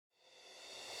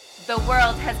The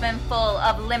world has been full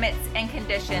of limits and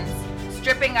conditions,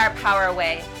 stripping our power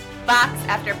away, box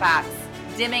after box,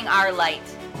 dimming our light,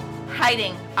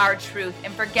 hiding our truth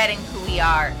and forgetting who we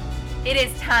are. It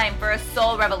is time for a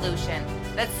soul revolution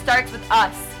that starts with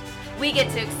us. We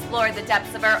get to explore the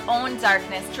depths of our own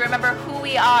darkness to remember who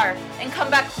we are and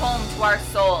come back home to our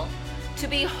soul, to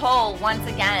be whole once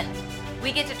again.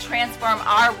 We get to transform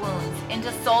our wounds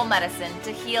into soul medicine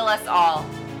to heal us all.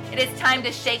 It is time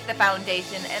to shake the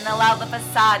foundation and allow the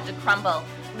facade to crumble,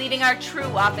 leaving our true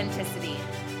authenticity.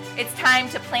 It's time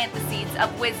to plant the seeds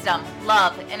of wisdom,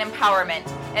 love, and empowerment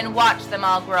and watch them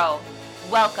all grow.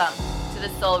 Welcome to the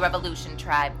Soul Revolution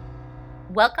Tribe.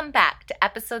 Welcome back to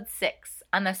episode 6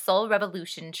 on the Soul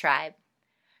Revolution Tribe,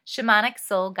 Shamanic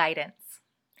Soul Guidance.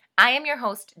 I am your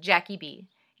host, Jackie B.,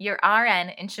 your RN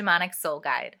and Shamanic Soul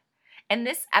Guide. In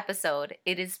this episode,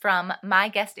 it is from my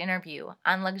guest interview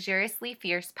on Luxuriously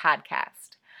Fierce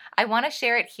podcast. I want to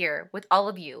share it here with all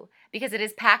of you because it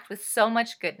is packed with so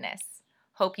much goodness.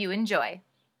 Hope you enjoy.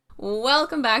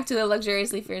 Welcome back to the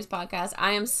Luxuriously Fierce podcast.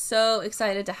 I am so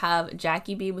excited to have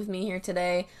Jackie B with me here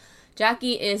today.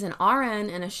 Jackie is an RN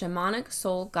and a Shamanic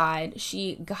Soul Guide.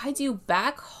 She guides you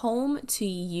back home to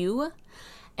you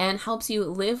and helps you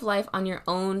live life on your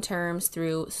own terms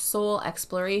through soul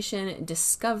exploration,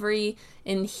 discovery,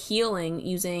 and healing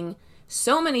using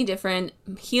so many different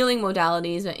healing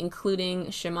modalities, including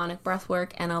shamanic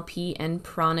breathwork, NLP, and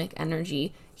pranic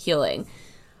energy healing.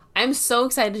 I'm so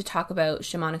excited to talk about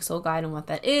Shamanic Soul Guide and what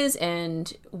that is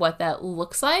and what that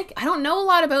looks like. I don't know a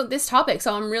lot about this topic,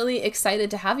 so I'm really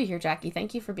excited to have you here, Jackie.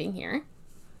 Thank you for being here.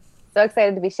 So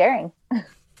excited to be sharing.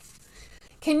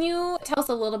 Can you tell us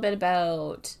a little bit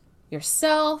about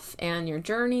yourself and your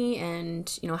journey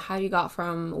and, how you got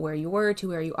from where you were to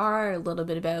where you are, a little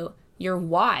bit about your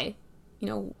why?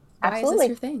 Why Absolutely.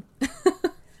 Is this your thing?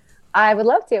 I would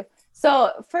love to.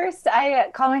 So first, I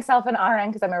call myself an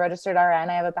RN because I'm a registered RN.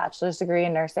 I have a bachelor's degree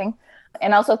in nursing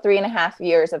and also 3.5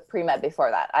 years of pre-med before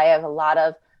that. I have a lot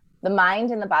of the mind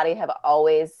and the body have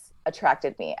always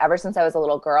attracted me. Ever since I was a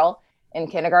little girl in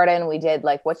kindergarten, we did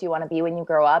what do you want to be when you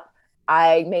grow up?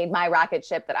 I made my rocket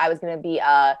ship that I was going to be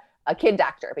a kid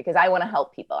doctor because I want to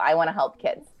help people. I want to help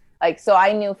kids. So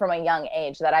I knew from a young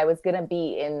age that I was going to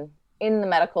be in the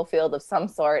medical field of some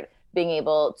sort, being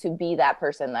able to be that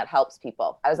person that helps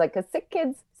people. I was like, because sick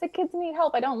kids need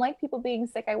help. I don't like people being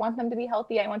sick. I want them to be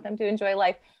healthy. I want them to enjoy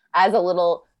life as a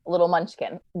little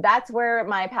munchkin. That's where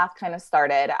my path kind of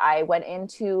started. I went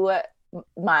into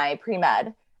my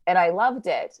pre-med and I loved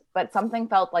it, but something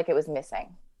felt like it was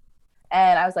missing.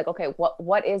 And I was like, okay,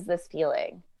 what is this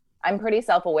feeling? I'm pretty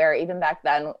self-aware even back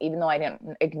then, even though I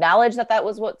didn't acknowledge that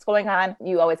was what's going on.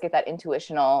 You always get that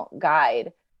intuitional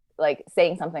guide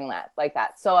saying something like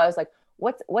that. So I was like,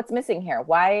 what's missing here?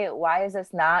 Why is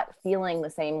this not feeling the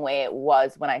same way it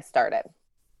was when I started?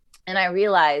 And I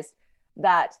realized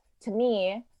that to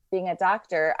me, being a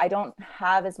doctor, I don't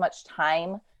have as much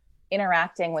time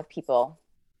interacting with people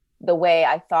the way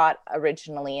I thought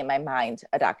originally in my mind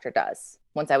a doctor does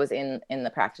once I was in the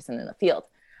practice and in the field.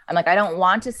 I'm like, I don't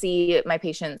want to see my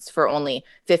patients for only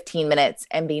 15 minutes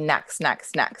and be next.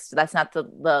 That's not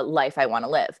the life I want to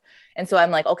live. And so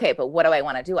I'm like, okay, but what do I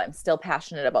want to do? I'm still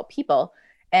passionate about people.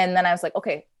 And then I was like,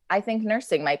 okay, I think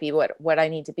nursing might be what I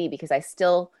need to be because I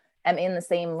still am in the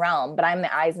same realm, but I'm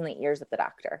the eyes and the ears of the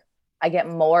doctor. I get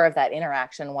more of that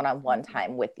interaction one-on-one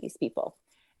time with these people.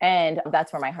 And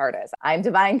that's where my heart is. I'm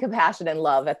divine compassion and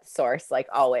love at the source, like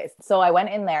always. So I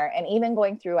went in there and even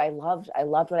going through, I loved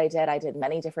what I did. I did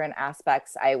many different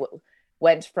aspects. I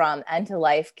went from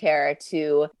end-to-life care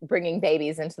to bringing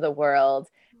babies into the world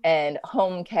and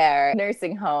home care,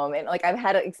 nursing home. And I've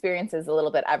had experiences a little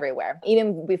bit everywhere.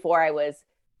 Even before I was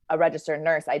a registered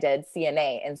nurse, I did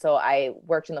CNA. And so I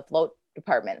worked in the float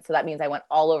department. So that means I went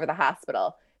all over the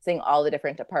hospital, seeing all the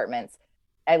different departments.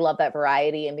 I love that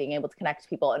variety and being able to connect to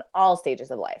people in all stages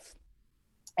of life,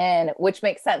 and which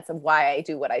makes sense of why I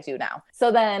do what I do now.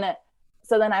 So then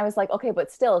I was like, okay,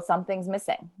 but still something's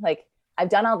missing. I've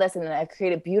done all this and then I've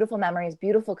created beautiful memories,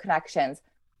 beautiful connections,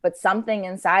 but something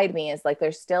inside me is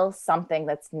there's still something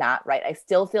that's not right. I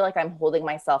still feel like I'm holding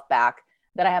myself back,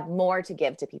 that I have more to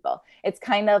give to people. It's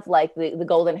kind of like the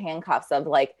golden handcuffs of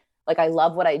I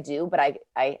love what I do, but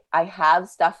I have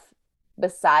stuff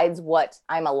besides what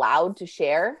I'm allowed to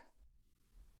share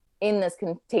in this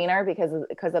container because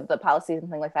of the policies and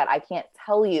things like that. I can't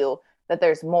tell you that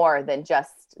there's more than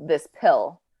just this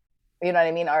pill, you know what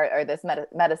I mean? Or this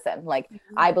medicine.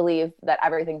 I believe that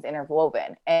everything's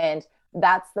interwoven. And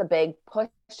that's the big push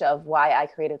of why I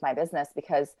created my business,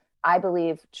 because I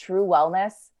believe true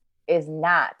wellness is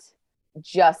not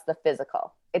just the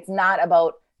physical. It's not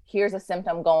about here's a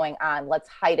symptom going on. Let's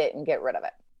hide it and get rid of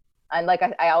it. And like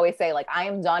I always say, like, I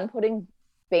am done putting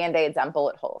Band-Aids on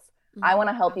bullet holes. I want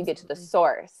to help you get to the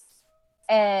source.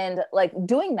 And like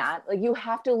doing that, like you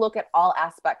have to look at all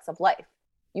aspects of life.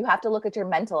 You have to look at your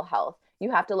mental health.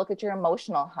 You have to look at your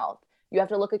emotional health. You have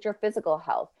to look at your physical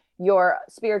health, your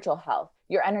spiritual health,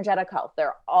 your energetic health.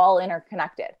 They're all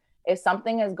interconnected. If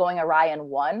something is going awry in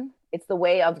one, it's the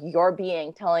way of your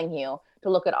being telling you to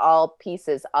look at all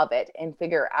pieces of it and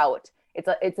figure out. It's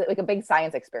like a big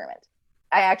science experiment.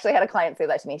 I actually had a client say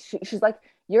that to me. She's like,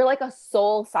 you're like a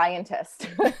soul scientist.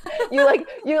 you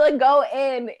go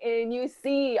in and you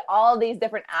see all these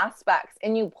different aspects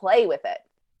and you play with it.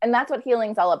 And that's what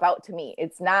healing's all about to me.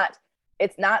 It's not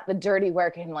the dirty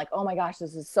work and like, oh my gosh,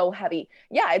 this is so heavy.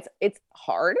 Yeah, it's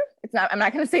hard. I'm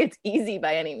not going to say it's easy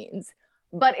by any means,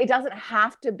 but it doesn't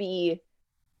have to be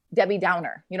Debbie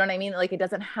Downer. You know what I mean? Like, it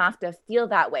doesn't have to feel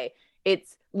that way.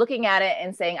 It's looking at it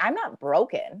and saying, I'm not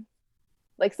broken.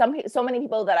 Like so many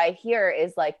people that I hear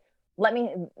is like, let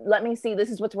me see,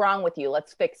 this is what's wrong with you.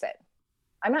 Let's fix it.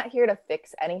 I'm not here to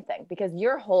fix anything because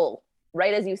you're whole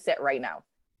right as you sit right now.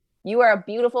 You are a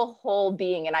beautiful whole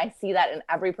being. And I see that in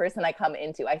every person I come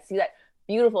into. I see that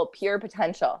beautiful, pure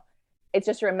potential. It's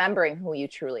just remembering who you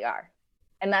truly are.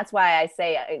 And that's why I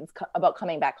say it's about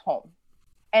coming back home.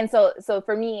 And so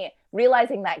for me,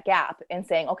 realizing that gap and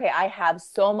saying, okay, I have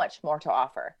so much more to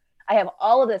offer. I have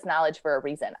all of this knowledge for a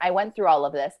reason. I went through all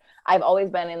of this. I've always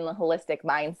been in the holistic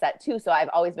mindset too. So I've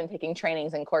always been taking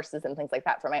trainings and courses and things like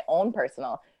that for my own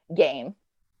personal game.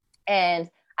 And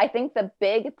I think the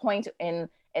big point in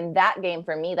that game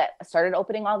for me that started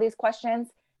opening all these questions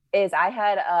is I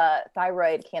had a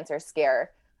thyroid cancer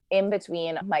scare in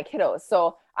between my kiddos.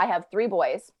 So I have 3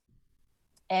 boys.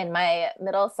 And my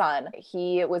middle son,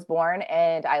 he was born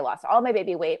and I lost all my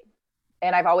baby weight.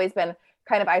 And I've always been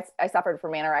kind of, I suffered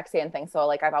from anorexia and things. So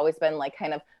like, I've always been like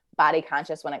kind of body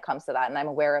conscious when it comes to that. And I'm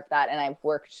aware of that. And I've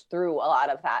worked through a lot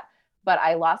of that, but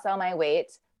I lost all my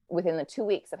weight within the 2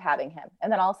 weeks of having him.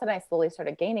 And then all of a sudden I slowly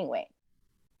started gaining weight.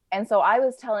 And so I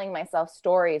was telling myself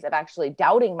stories of actually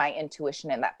doubting my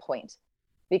intuition in that point,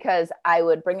 because I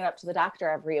would bring it up to the doctor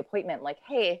every appointment. Like,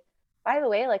 hey, by the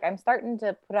way, like I'm starting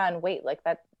to put on weight, like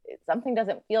that something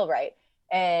doesn't feel right.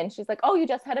 And she's like, oh, you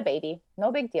just had a baby.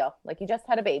 No big deal. Like, you just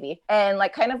had a baby. And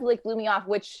like, kind of like blew me off,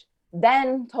 which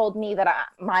then told me that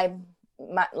my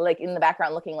like in the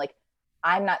background looking like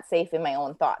I'm not safe in my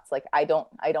own thoughts. Like, I don't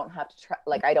have to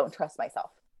I don't trust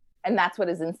myself. And that's what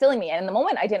is instilling me. And in the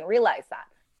moment I didn't realize that.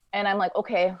 And I'm like,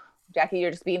 okay, Jackie,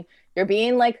 you're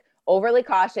being like overly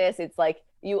cautious. It's like,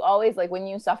 you always, like when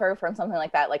you suffer from something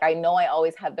like that, like I know I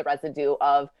always have the residue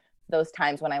of those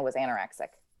times when I was anorexic.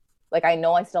 Like, I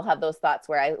know I still have those thoughts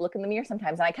where I look in the mirror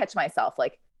sometimes and I catch myself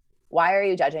like, why are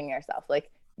you judging yourself? Like,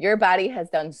 your body has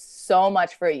done so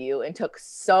much for you and took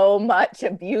so much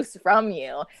abuse from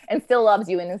you and still loves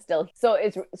you and is still. So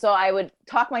I would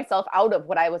talk myself out of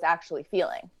what I was actually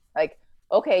feeling. Like,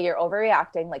 okay, you're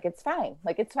overreacting. Like, it's fine.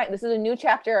 Like, it's fine. This is a new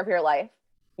chapter of your life.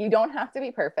 You don't have to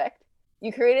be perfect.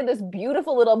 You created this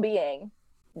beautiful little being.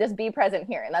 Just be present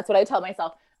here. And that's what I tell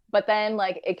myself. But then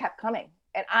like it kept coming.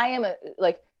 And I am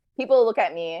people look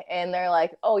at me and they're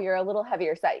like, oh, you're a little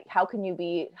heavier set. How can you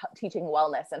be teaching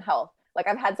wellness and health? Like,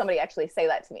 I've had somebody actually say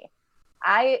that to me.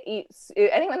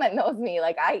 Anyone that knows me,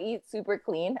 like, I eat super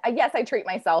clean. Yes, I treat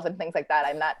myself and things like that.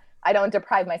 I don't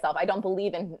deprive myself. I don't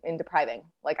believe in depriving.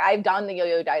 Like, I've done the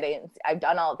yo-yo dieting. I've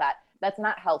done all of that. That's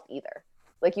not health either.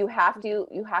 Like, you have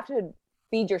to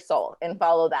feed your soul and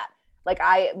follow that. Like,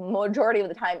 I majority of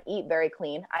the time eat very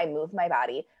clean. I move my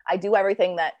body. I do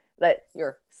everything that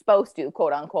you're supposed to,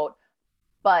 quote unquote.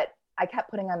 But I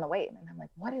kept putting on the weight and I'm like,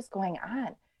 what is going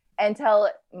on? Until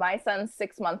my son's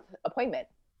 6-month appointment.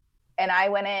 And I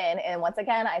went in and once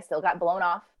again, I still got blown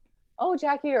off. Oh,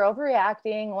 Jackie, you're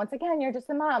overreacting. Once again, you're just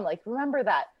a mom. Like, remember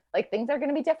that. Like, things are going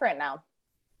to be different now.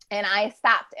 And I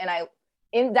stopped and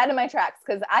in my tracks,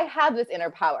 because I have this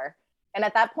inner power. And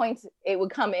at that point, it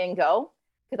would come and go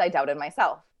because I doubted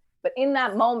myself. But in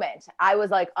that moment, I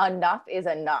was like, enough is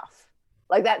enough.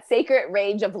 Like, that sacred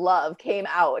rage of love came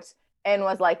out and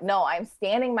was like, no, I'm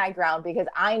standing my ground because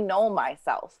I know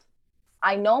myself.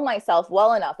 I know myself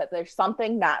well enough that there's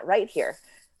something not right here.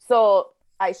 So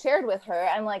I shared with her,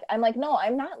 I'm like, no,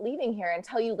 I'm not leaving here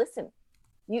until you listen.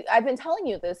 I've been telling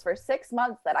you this for 6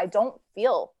 months that I don't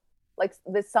feel like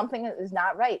this something is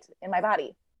not right in my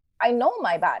body. I know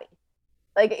my body.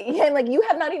 Like, and like, you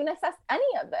have not even assessed any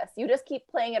of this. You just keep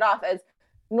playing it off as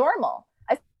normal.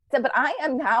 I said, but I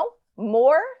am now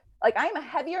I'm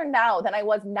heavier now than I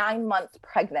was 9 months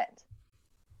pregnant.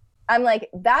 I'm like,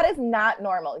 that is not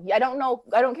normal. I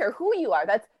don't care who you are.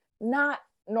 That's not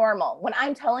normal when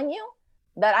I'm telling you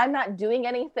that I'm not doing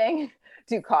anything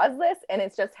to cause this and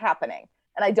it's just happening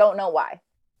and I don't know why.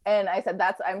 And I said,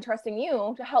 I'm trusting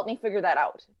you to help me figure that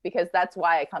out because that's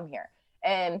why I come here.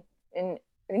 And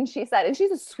she said, and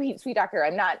she's a sweet, sweet doctor.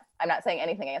 I'm not saying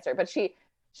anything against her, but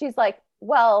she's like,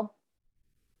 well,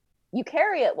 you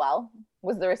carry it well,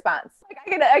 was the response.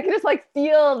 Like I could just like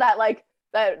feel that, like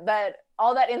that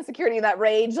all that insecurity, that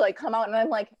rage, like come out. And I'm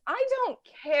like, I don't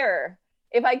care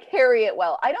if I carry it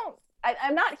well.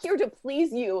 I'm not here to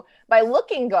please you by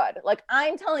looking good. Like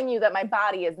I'm telling you that my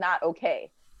body is not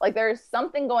okay. Like there's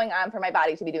something going on for my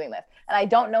body to be doing this. And I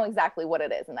don't know exactly what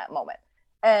it is in that moment.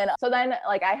 And so then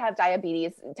like I have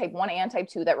diabetes type 1 and type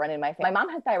 2 that run in my family. My mom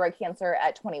had thyroid cancer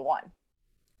at 21.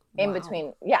 In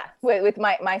between, with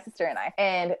my sister and I.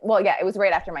 And well, yeah, it was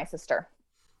right after my sister.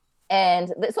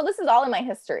 And so this is all in my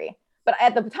history. But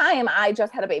at the time, I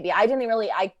just had a baby.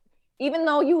 Even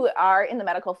though you are in the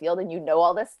medical field and you know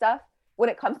all this stuff, when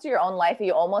it comes to your own life,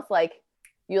 you almost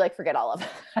you forget all of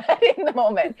it in the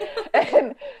moment.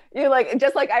 And you like,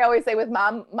 just like I always say with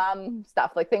mom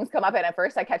stuff, like things come up and at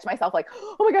first I catch myself like,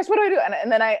 oh my gosh, what do I do?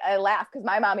 And then I laugh because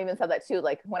my mom even said that too.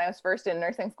 Like when I was first in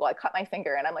nursing school, I cut my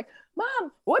finger and I'm like,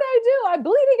 Mom, what do I do? I'm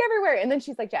bleeding everywhere. And then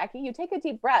she's like, Jackie, you take a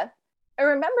deep breath and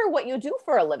remember what you do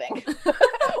for a living. What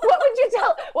would you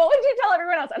tell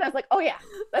everyone else? And I was like, oh yeah,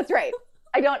 that's right.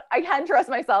 I can trust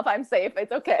myself. I'm safe.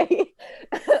 It's okay.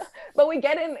 But we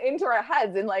get into our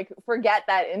heads and like forget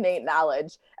that innate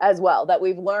knowledge as well that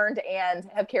we've learned and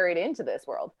have carried into this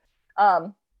world.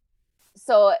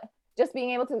 So just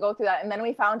being able to go through that. And then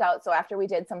we found out, so after we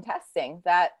did some testing,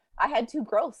 that I had 2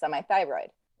 growths on my thyroid.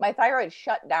 My thyroid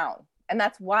shut down. And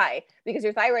that's why, because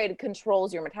your thyroid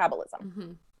controls your metabolism.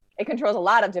 Mm-hmm. It controls a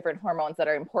lot of different hormones that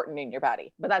are important in your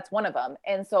body, but that's one of them.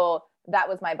 And so that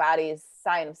was my body's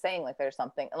sign of saying like there's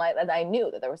something, and I knew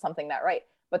that there was something not right,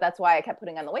 but that's why I kept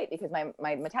putting on the weight because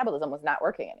my metabolism was not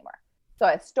working anymore. So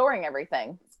I was storing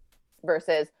everything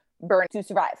versus burn to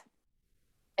survive.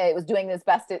 And it was doing as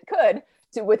best it could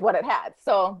with what it had.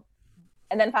 So,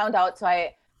 and then found out, so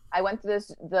I went through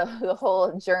the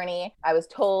whole journey. I was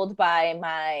told by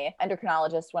my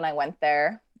endocrinologist when I went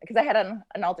there, because I had an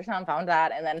ultrasound, found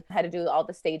that, and then had to do all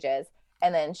the stages.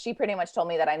 And then she pretty much told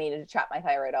me that I needed to chop my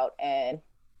thyroid out and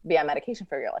be on medication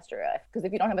for your rest of your life. Because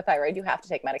if you don't have a thyroid, you have to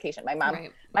take medication. My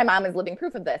mom is living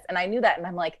proof of this. And I knew that. And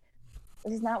I'm like,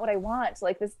 this is not what I want.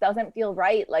 Like, this doesn't feel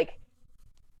right. Like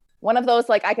one of those,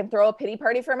 like I can throw a pity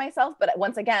party for myself. But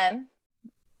once again,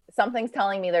 something's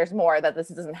telling me there's more, that this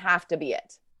doesn't have to be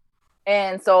it.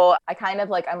 And so I kind of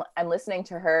like, I'm listening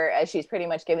to her as she's pretty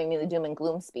much giving me the doom and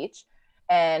gloom speech.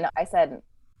 And I said,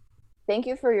 thank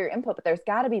you for your input, but there's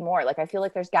got to be more. Like, I feel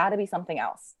like there's got to be something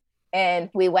else. And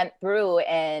we went through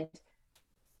and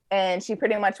she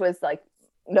pretty much was like,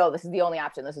 no, this is the only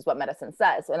option. This is what medicine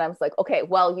says. And I was like, okay,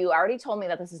 well, you already told me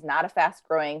that this is not a fast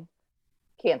growing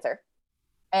cancer.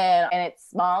 And it's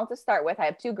small to start with. I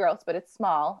have 2 growths, but it's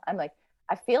small. I'm like,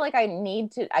 I feel like I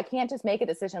can't just make a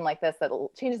decision like this that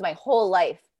changes my whole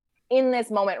life in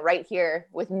this moment right here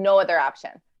with no other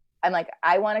option. I'm like,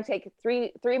 I want to take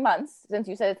three months, since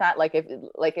you said it's not like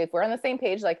if we're on the same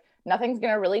page, like nothing's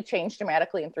going to really change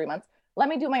dramatically in 3 months. Let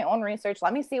me do my own research.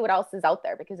 Let me see what else is out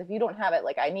there. Because if you don't have it,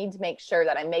 like I need to make sure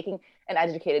that I'm making an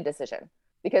educated decision,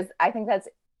 because I think that's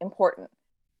important.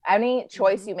 Any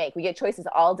choice you make, we get choices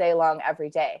all day long, every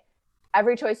day.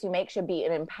 Every choice you make should be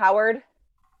an empowered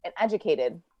and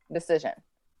educated decision.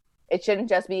 It shouldn't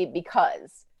just be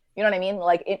because. You know what I mean?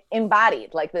 Like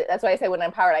embodied, like that's why I say when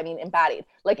empowered, I mean embodied.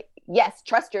 Like, yes,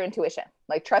 trust your intuition,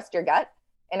 like trust your gut.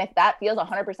 And if that feels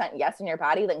 100% yes in your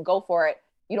body, then go for it.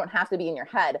 You don't have to be in your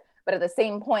head. But at the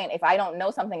same point, if I don't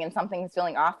know something and something's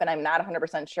feeling off and I'm not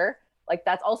 100% sure, like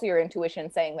that's also your intuition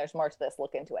saying there's more to this,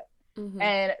 look into it. Mm-hmm.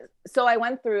 And so I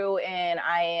went through and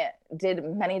I did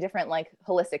many different like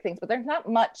holistic things, but there's not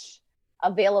much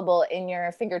available in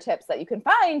your fingertips that you can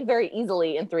find very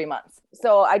easily in 3 months.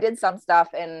 So I did some stuff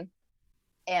and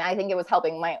I think it was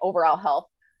helping my overall health,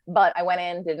 but I went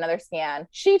in, did another scan.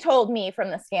 She told me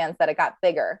from the scans that it got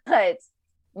bigger, but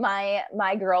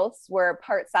my growths were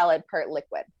part solid, part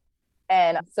liquid.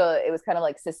 And so it was kind of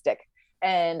like cystic.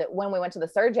 And when we went to the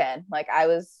surgeon, like I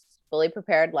was fully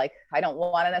prepared. Like, I don't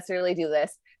want to necessarily do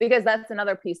this, because that's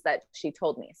another piece that she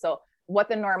told me. So what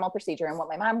the normal procedure and what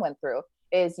my mom went through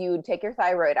is you'd take your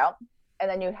thyroid out and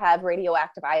then you'd have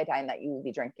radioactive iodine that you would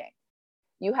be drinking.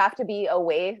 You have to be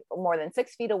away more than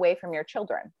 6 feet away from your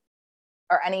children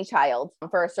or any child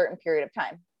for a certain period of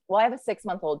time. Well, I have a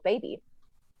 6-month-old baby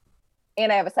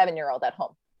and I have a 7-year-old at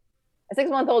home. A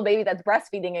 6-month-old baby that's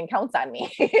breastfeeding and counts on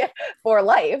me for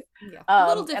life. Yeah. A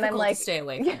little difficult to stay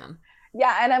away from them.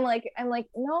 Yeah. And I'm like,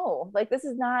 no, like, this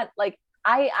is not like,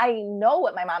 I know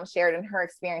what my mom shared in her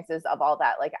experiences of all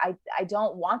that. Like, I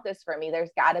don't want this for me.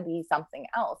 There's gotta be something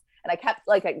else. And I kept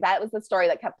like, that was the story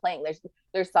that kept playing.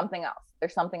 There's something else.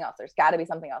 There's something else. There's gotta be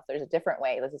something else. There's a different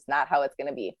way. This is not how it's going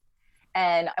to be.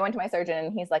 And I went to my surgeon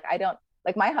and he's like, I don't,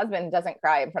 like, my husband doesn't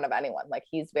cry in front of anyone. Like,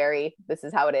 he's very, this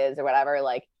is how it is or whatever,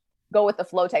 like, go with the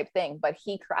flow type thing. But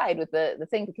he cried with the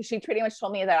thing because she pretty much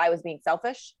told me that I was being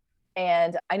selfish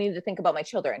and I needed to think about my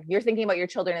children. You're thinking about your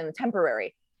children in the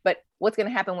temporary, but what's going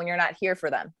to happen when you're not here for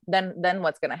them? Then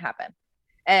what's going to happen?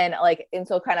 And like, and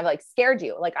so kind of like scared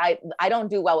you. Like, I don't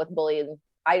do well with bullying.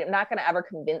 I'm not going to ever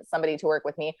convince somebody to work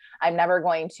with me. I'm never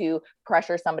going to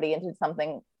pressure somebody into something.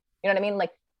 You know what I mean?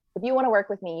 Like, if you want to work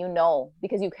with me, you know,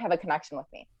 because you have a connection with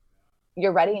me,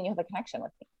 you're ready and you have a connection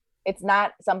with me. It's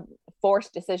not some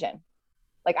forced decision.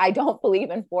 Like, I don't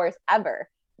believe in force ever,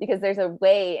 because there's a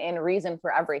way and reason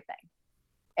for everything.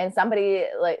 And somebody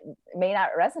like may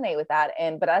not resonate with that.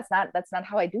 But that's not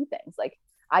how I do things. Like,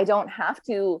 I don't have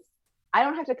to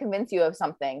convince you of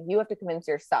something. You have to convince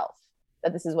yourself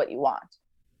that this is what you want.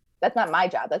 That's not my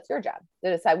job. That's your job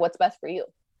to decide what's best for you.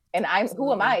 And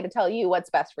who am I to tell you what's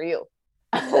best for you?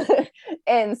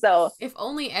 And so if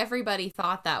only everybody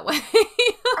thought that way.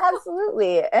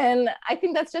 Absolutely. And I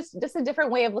think that's just a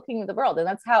different way of looking at the world. And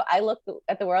that's how I look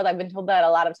at the world. I've been told that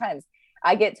a lot of times.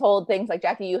 I get told things like,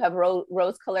 Jackie, you have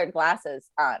rose-colored glasses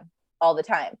on all the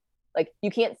time. Like,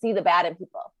 you can't see the bad in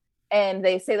people. And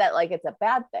they say that like it's a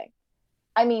bad thing.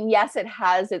 I mean, yes, it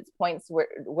has its points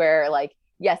where like,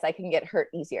 yes, I can get hurt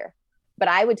easier, but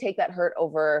I would take that hurt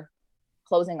over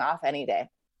closing off any day,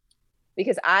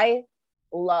 because I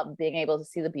love being able to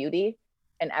see the beauty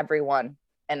in everyone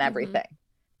and everything.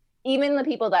 Even the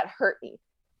people that hurt me.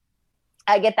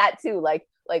 I get that too. Like,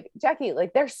 Jackie,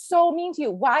 like, they're so mean to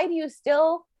you. Why do you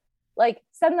still like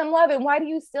send them love? And why do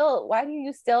you still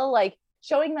like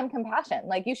showing them compassion?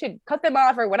 Like, you should cut them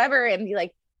off or whatever and be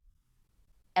like,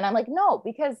 and I'm like, no,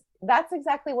 because that's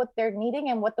exactly what they're needing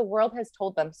and what the world has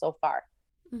told them so far.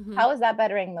 How is that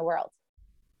bettering the world?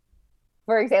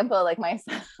 For example, like my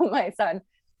son,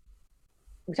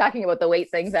 talking about the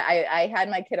weight things, that I had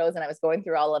my kiddos and I was going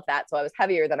through all of that. So I was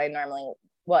heavier than I normally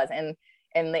was. And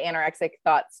the anorexic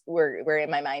thoughts were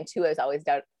in my mind too. I was always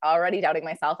already doubting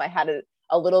myself. I had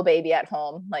a little baby at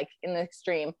home, like in the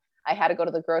extreme. I had to go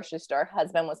to the grocery store.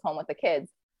 Husband was home with the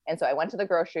kids. And so I went to the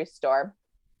grocery store.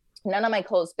 None of my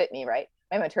clothes fit me, right?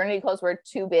 My maternity clothes were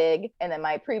too big. And then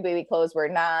my pre-baby clothes were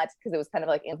not, because it was kind of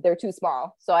like, they're too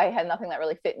small. So I had nothing that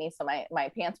really fit me. So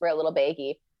my pants were a little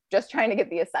baggy, just trying to get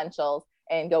the essentials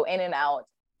and go in and out.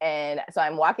 And so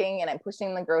I'm walking and I'm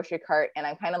pushing the grocery cart and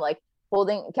I'm kind of like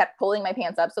kept pulling my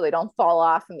pants up so they don't fall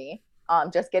off of me.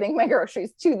 Just getting my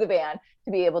groceries to the van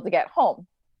to be able to get home.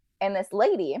 And this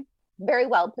lady, very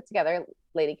well put together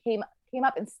lady, came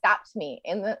up and stopped me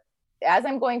as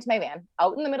I'm going to my van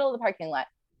out in the middle of the parking lot,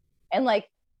 and like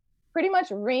pretty much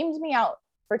reamed me out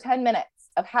for 10 minutes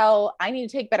of how I need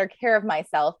to take better care of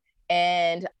myself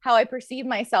and how I perceive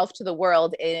myself to the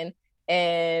world,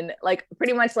 and like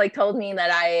pretty much like told me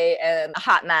that I am a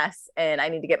hot mess and I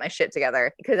need to get my shit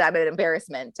together because I'm an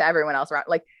embarrassment to everyone else around,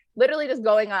 like literally just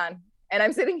going on. And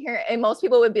I'm sitting here and most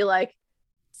people would be like,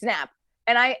 snap.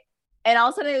 And all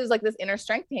of a sudden it was like this inner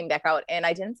strength came back out. And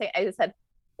I just said,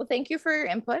 well, thank you for your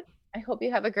input. I hope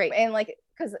you have a great, and like,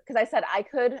 cause I said, I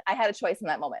had a choice in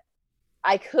that moment.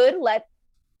 I could let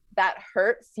that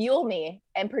hurt fuel me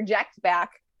and project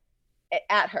back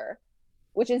at her,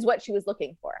 which is what she was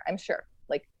looking for, I'm sure.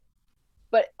 Like,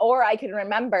 or I could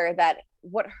remember that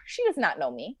she does not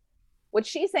know me. What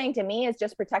she's saying to me is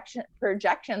just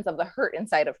projections of the hurt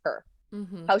inside of her.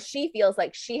 How she feels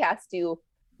like she has to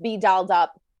be dolled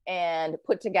up and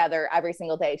put together every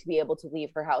single day to be able to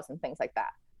leave her house and things like that.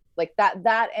 Like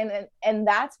that. And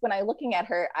that's when I looking at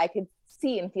her, I could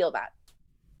see and feel that.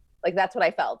 Like, that's what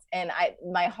I felt. And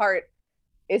my heart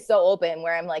is so open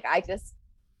where I'm like, I just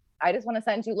want to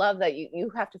send you love, that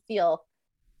you have to feel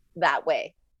that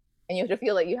way. And you have to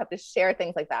feel that you have to share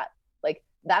things like that. Like,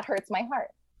 that hurts my heart.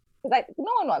 Because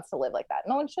no one wants to live like that.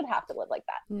 No one should have to live like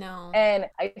that. No. And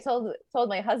I told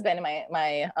my husband, and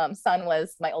my oldest son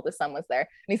was there, and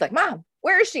he's like, Mom,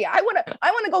 where is she? I want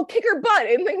to go kick her butt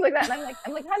and things like that. And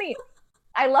I'm like, honey,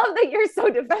 I love that you're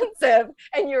so defensive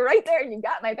and you're right there and you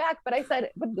got my back. But I said,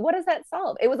 but what does that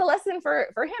solve? It was a lesson for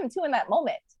him too in that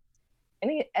moment.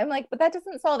 And I'm like, but that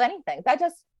doesn't solve anything. That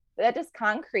just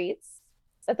concretes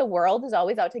that the world is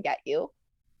always out to get you,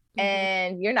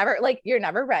 and you're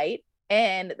never right.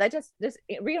 And that just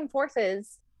it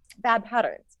reinforces bad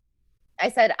patterns. I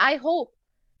said, I hope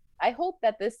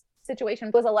that this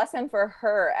situation was a lesson for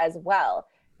her as well,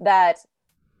 that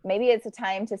maybe it's a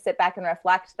time to sit back and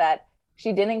reflect that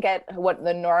she didn't get what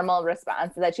the normal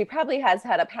response that she probably has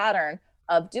had a pattern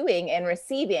of doing and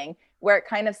receiving, where it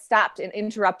kind of stopped and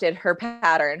interrupted her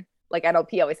pattern. Like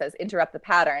NLP always says, interrupt the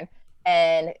pattern,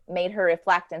 and made her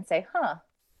reflect and say,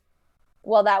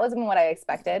 well, that wasn't what I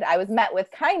expected. I was met with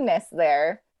kindness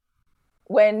there,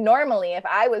 when normally if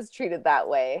I was treated that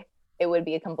way, it would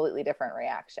be a completely different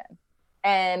reaction.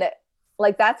 And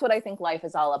like, that's what I think life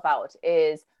is all about,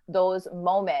 is those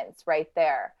moments right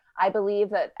there. I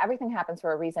believe that everything happens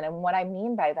for a reason. And what I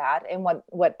mean by that, and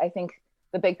what I think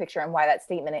the big picture and why that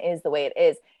statement is the way it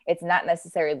is, it's not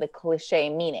necessarily the cliche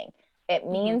meaning. It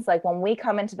means like when we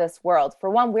come into this world, for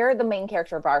one, we're the main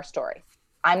character of our story.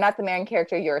 I'm not the main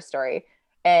character of your story,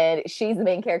 and she's the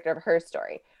main character of her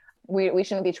story. We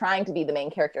shouldn't be trying to be the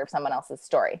main character of someone else's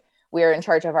story. We are in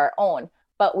charge of our own.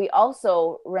 But we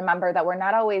also remember that we're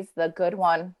not always the good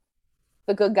one,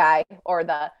 the good guy, or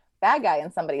the bad guy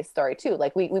in somebody's story too.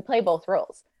 Like we play both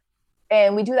roles,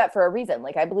 and we do that for a reason.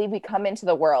 Like I believe we come into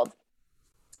the world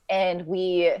and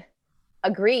we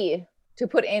agree to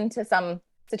put into some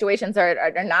situations that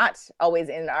are not always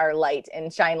in our light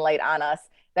and shine light on us,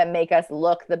 that make us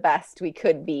look the best we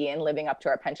could be in living up to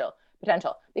our potential,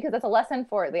 because it's a lesson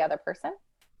for the other person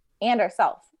and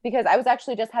ourselves. Because I was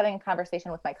actually just having a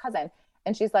conversation with my cousin,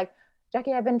 and she's like,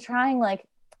 Jackie, I've been trying, like,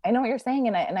 I know what you're saying,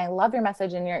 and I love your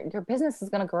message, and your business is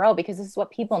going to grow because this is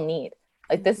what people need.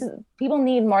 Like, people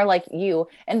need more like you,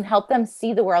 and help them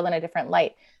see the world in a different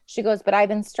light. She goes, but I've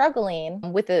been struggling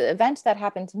with the event that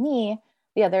happened to me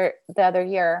the other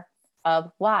year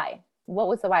of why. What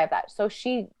was the why of that? So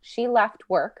she left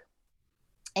work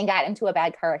and got into a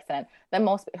bad car accident.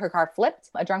 Her car flipped,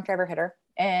 a drunk driver hit her,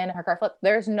 and her car flipped.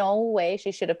 There's no way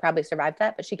she should have probably survived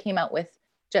that, but she came out with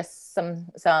just some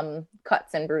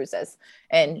cuts and bruises,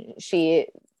 and she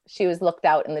was looked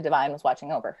out, and the divine was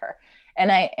watching over her.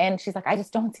 And she's like, I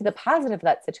just don't see the positive of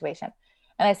that situation.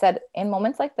 And I said, in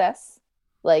moments like this,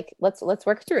 like, let's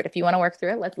work through it. If you want to work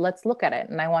through it, let's look at it.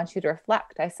 And I want you to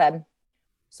reflect. I said,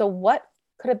 so what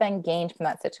could have been gained from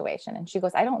that situation? And she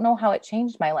goes, I don't know how it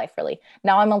changed my life really.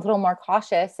 Now I'm a little more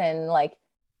cautious, and like,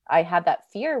 I have that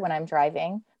fear when I'm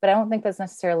driving, but I don't think that's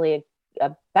necessarily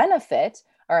a benefit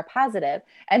or a positive.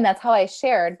 And that's how I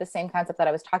shared the same concept that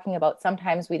I was talking about.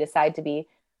 Sometimes we decide to be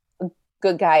a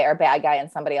good guy or bad guy in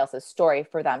somebody else's story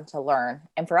for them to learn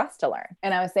and for us to learn.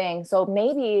 And I was saying, so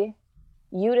maybe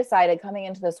you decided coming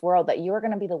into this world that you were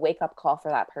going to be the wake up call for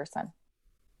that person,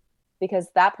 because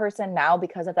that person now,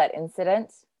 because of that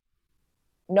incident,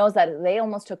 knows that they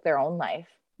almost took their own life,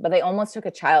 but they almost took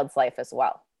a child's life as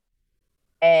well.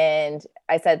 And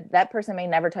I said, that person may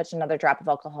never touch another drop of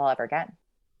alcohol ever again.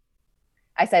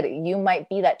 I said, you might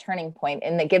be that turning point,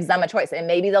 and it gives them a choice, and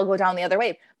maybe they'll go down the other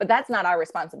way, but that's not our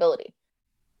responsibility.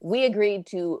 We agreed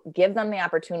to give them the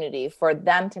opportunity for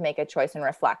them to make a choice and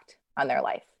reflect on their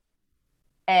life.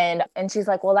 And she's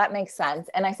like, well, that makes sense.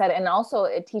 And I said, and also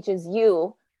it teaches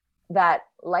you that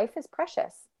life is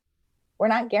precious. We're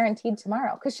not guaranteed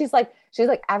tomorrow. Cause she's like,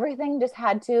 everything just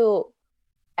had to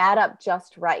add up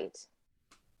just right.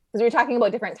 Cause we were talking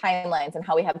about different timelines and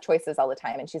how we have choices all the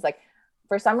time. And she's like,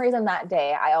 for some reason that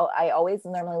day, I always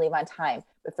normally leave on time,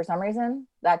 but for some reason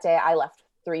that day I left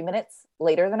 3 minutes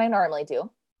later than I normally do.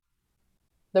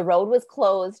 The road was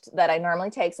closed that I normally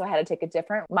take, so I had to take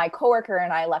my coworker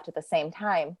and I left at the same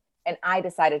time, and I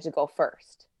decided to go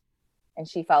first, and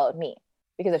she followed me,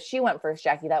 because if she went first,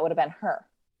 Jackie, that would have been her.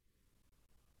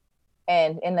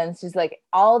 And then she's like,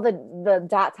 all the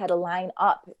dots had to line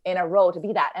up in a row to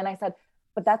be that. And I said,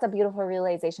 but that's a beautiful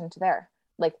realization to there.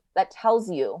 Like, that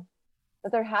tells you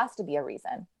that there has to be a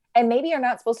reason, and maybe you're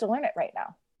not supposed to learn it right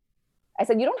now. I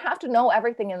said, you don't have to know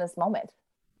everything in this moment.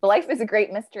 Life is a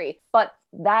great mystery, but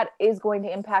that is going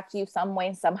to impact you some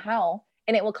way, somehow,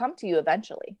 and it will come to you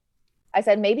eventually. I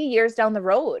said, maybe years down the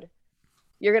road,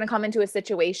 you're going to come into a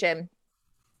situation,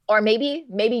 or maybe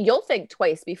you'll think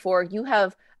twice before you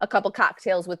have a couple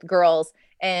cocktails with girls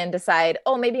and decide,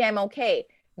 oh, maybe I'm okay.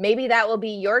 Maybe that will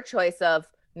be your choice of,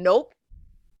 nope,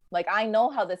 like, I know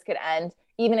how this could end,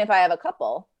 even if I have a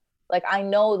couple. Like, I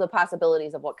know the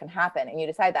possibilities of what can happen, and you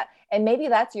decide that. And maybe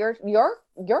that's your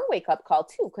wake up call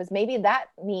too. Cause maybe that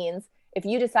means if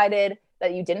you decided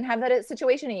that you didn't have that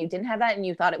situation and you didn't have that and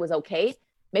you thought it was okay,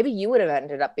 maybe you would have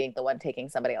ended up being the one taking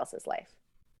somebody else's life.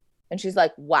 And she's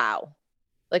like, wow,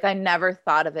 like, I never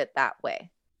thought of it that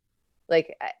way.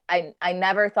 Like, I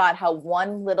never thought how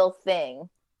one little thing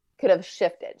could have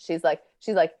shifted. She's like,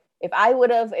 if I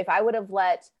would have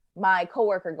let my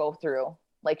coworker go through,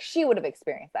 like, she would have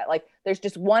experienced that. Like, there's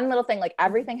just one little thing, like,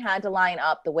 everything had to line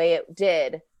up the way it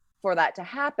did for that to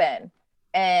happen.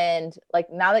 And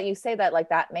like, now that you say that, like,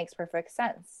 that makes perfect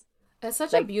sense. It's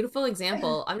such Like, a beautiful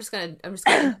example. I'm just gonna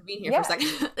intervene here for yeah. a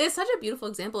second. It's such a beautiful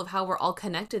example of how we're all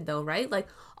connected, though, right? Like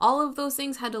all of those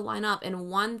things had to line up, and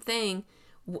one thing,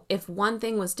 if one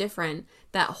thing was different,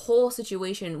 that whole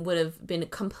situation would have been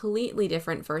completely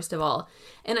different. First of all,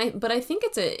 but I think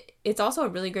it's also a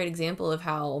really great example of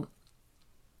how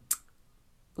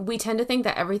we tend to think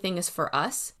that everything is for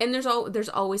us, and there's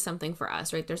always something for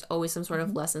us, right? There's always some sort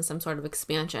of lesson, some sort of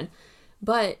expansion,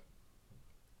 but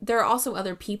there are also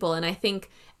other people. And I think,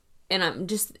 and I'm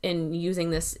just in using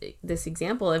this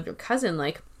example of your cousin,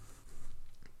 like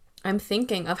I'm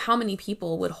thinking of how many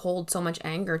people would hold so much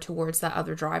anger towards that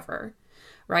other driver,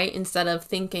 right? Instead of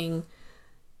thinking,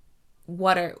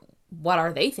 what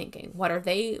are they thinking? What are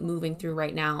they moving through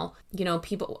right now? You know,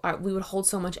 we would hold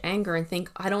so much anger and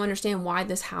think, I don't understand why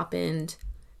this happened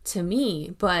to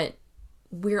me, but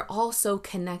we're all so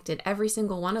connected, every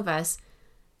single one of us.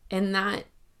 And that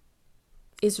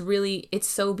is really, it's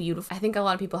so beautiful. I think a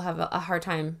lot of people have a hard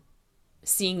time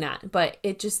seeing that, but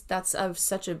that's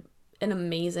such an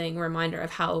amazing reminder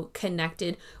of how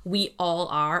connected we all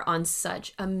are on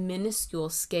such a minuscule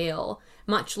scale,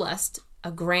 much less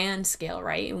a grand scale,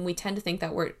 right? And we tend to think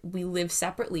that we live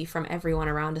separately from everyone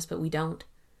around us, but we don't.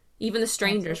 Even the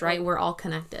strangers, absolutely, right? We're all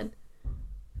connected.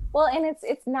 Well, and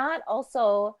it's not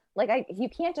also like you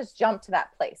can't just jump to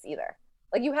that place either.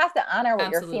 Like you have to honor what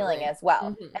absolutely, you're feeling as well.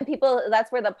 Mm-hmm. And people,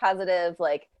 that's where the positive,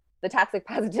 like the toxic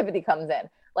positivity comes in.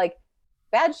 Like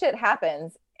bad shit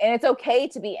happens, and it's okay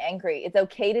to be angry. It's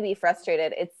okay to be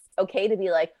frustrated. It's okay to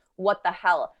be like, what the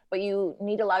hell? But you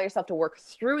need to allow yourself to work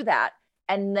through that.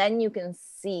 And then you can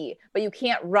see, but you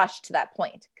can't rush to that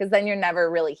point, because then you're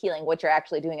never really healing. What you're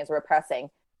actually doing is repressing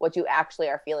what you actually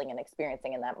are feeling and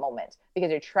experiencing in that moment, because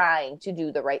you're trying to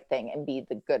do the right thing and be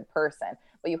the good person.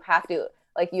 But you have to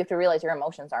realize your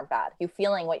emotions aren't bad. You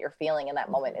feeling what you're feeling in that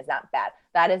moment is not bad.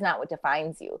 That is not what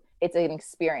defines you. It's an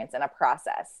experience and a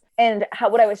process. And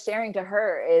what I was sharing to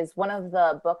her is one of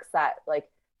the books that like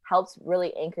helps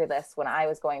really anchor this when I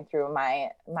was going through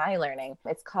my learning.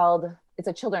 It's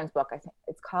a children's book. I think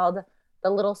it's called The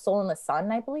Little Soul in the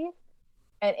Sun, I believe.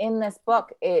 And in this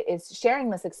book, it is sharing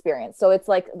this experience. So it's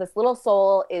like this little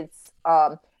soul is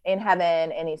in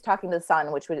heaven, and he's talking to the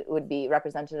sun, which would be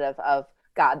representative of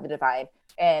God, the divine.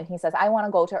 And he says, I want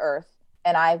to go to earth,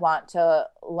 and I want to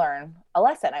learn a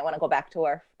lesson. I want to go back to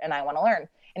earth, and I want to learn.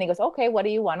 And he goes, okay, what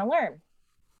do you want to learn?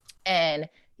 And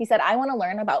he said, I want to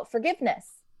learn about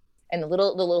forgiveness. And the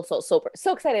little soul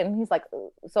so excited. And he's like,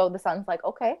 so the son's like,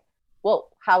 okay, well,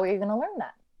 how are you going to learn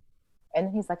that?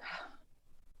 And he's like,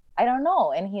 I don't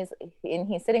know. And he's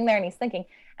sitting there and he's thinking,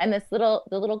 and the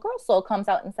little girl soul comes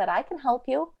out and said, I can help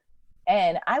you.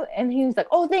 And he's like,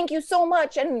 oh, thank you so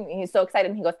much. And he's so excited.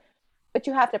 And he goes, but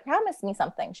you have to promise me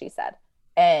something, she said.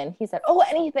 And he said, oh,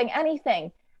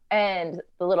 anything. And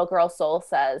the little girl soul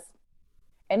says,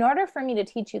 in order for me to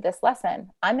teach you this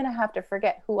lesson, I'm going to have to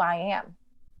forget who I am.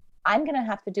 I'm going to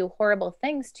have to do horrible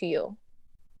things to you.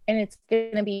 And it's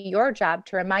going to be your job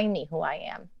to remind me who I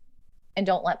am. And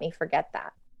don't let me forget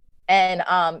that. And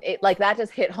it like that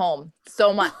just hit home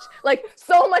so much, like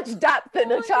so much depth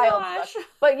in a child.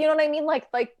 But you know what I mean? Like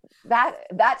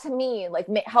that to me, like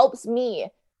helps me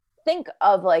think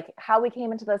of like how we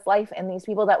came into this life, and these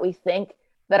people that we think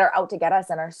that are out to get us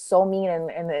and are so mean,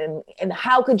 and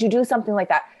how could you do something like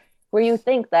that, where you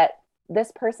think that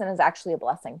this person is actually a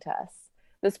blessing to us.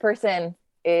 This person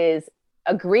is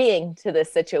agreeing to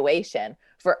this situation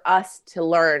for us to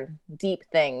learn deep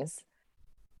things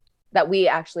that we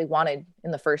actually wanted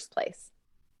in the first place.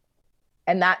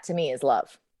 And that to me is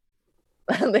love.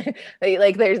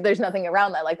 Like there's nothing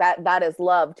around that. Like that is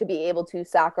love, to be able to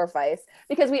sacrifice,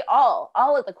 because we all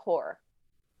at the core,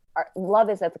 love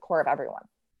is at the core of everyone.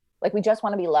 Like we just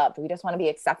want to be loved. We just want to be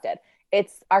accepted.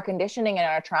 It's our conditioning and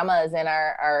our traumas and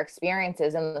our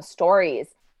experiences and the stories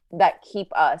that keep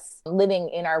us living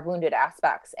in our wounded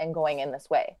aspects and going in this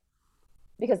way.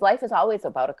 Because life is always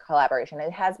about a collaboration.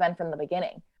 It has been from the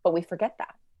beginning, but we forget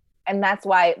that. And that's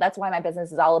why my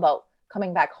business is all about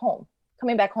coming back home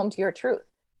to your truth,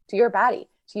 to your body,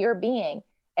 to your being,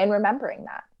 and remembering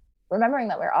that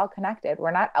we're all connected.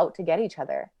 We're not out to get each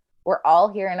other. We're all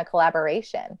here in a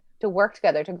collaboration to work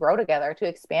together, to grow together, to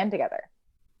expand together.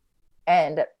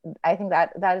 And I think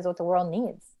that is what the world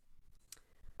needs.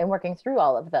 And working through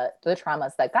all of the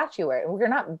traumas that got you where you're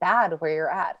not bad where you're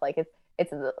at. Like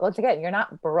it's once again, you're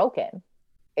not broken.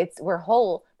 We're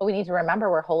whole, but we need to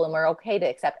remember we're whole, and we're okay to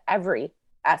accept every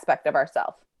aspect of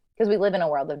ourselves, because we live in a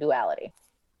world of duality.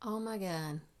 Oh my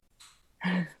God.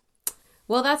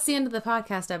 Well, that's the end of the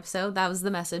podcast episode. That was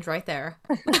the message right there.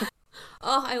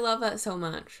 Oh, I love that so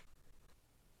much.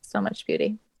 So much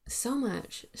beauty. So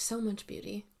much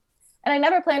beauty. And I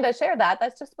never planned to share that.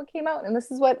 That's just what came out. And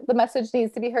this is what the message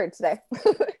needs to be heard today.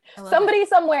 Somebody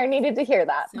somewhere needed to hear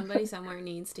that. Somebody somewhere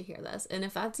needs to hear this. And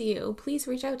if that's you, please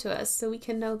reach out to us so we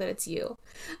can know that it's you.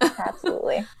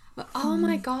 Absolutely. But, oh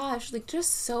my gosh, like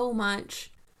just so much.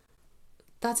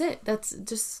 That's it. That's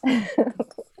just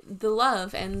the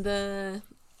love and the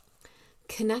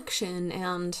connection.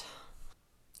 And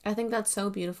I think that's so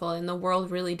beautiful. And the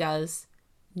world really does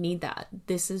need that.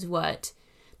 This is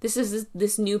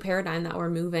this new paradigm that we're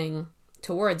moving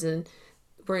towards, and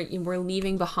we're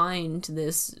leaving behind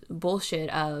this bullshit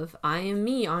of I am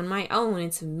me on my own.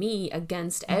 It's me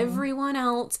against everyone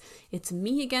else. It's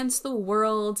me against the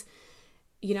world.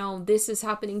 You know, this is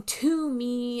happening to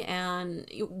me, and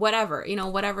whatever, you know,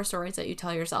 whatever stories that you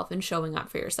tell yourself, and showing up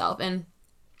for yourself. And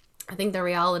I think the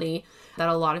reality that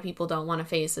a lot of people don't want to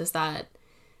face is that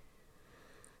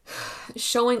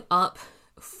showing up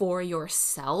for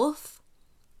yourself,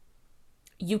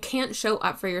 you can't show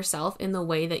up for yourself in the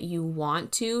way that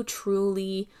you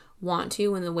truly want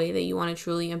to, in the way that you want to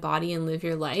truly embody and live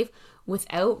your life,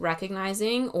 without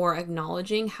recognizing or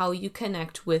acknowledging how you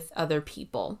connect with other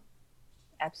people.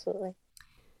 Absolutely.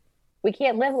 We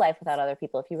can't live life without other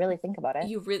people if you really think about it.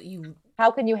 You How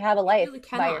can you have a life really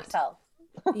by yourself?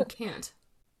 You can't.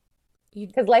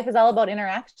 Because life is all about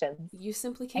interactions. You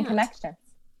simply can't. And connections.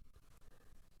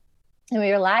 And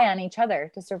we rely on each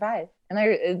other to survive.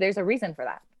 And there's a reason for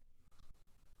that.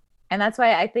 And that's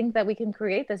why I think that we can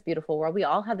create this beautiful world. We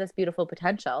all have this beautiful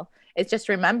potential. It's just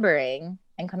remembering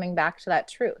and coming back to that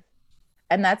truth.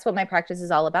 And that's what my practice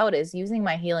is all about, is using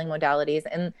my healing modalities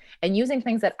and using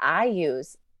things that I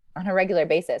use on a regular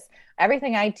basis.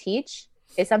 Everything I teach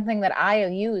is something that I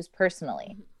use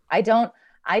personally. I don't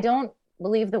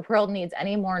believe the world needs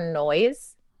any more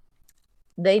noise.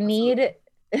 They need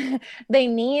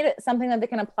something that they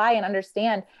can apply and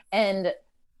understand. And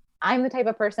I'm the type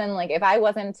of person, like, if I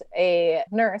wasn't a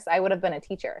nurse, I would have been a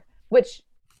teacher, which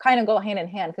kind of go hand in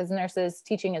hand, because nurses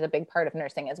teaching is a big part of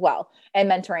nursing as well, and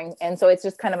mentoring. And so it's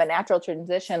just kind of a natural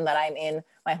transition that I'm in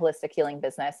my holistic healing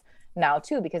business now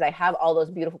too, because I have all those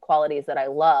beautiful qualities that I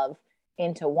love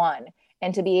into one.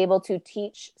 And to be able to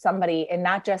teach somebody and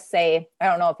not just say, I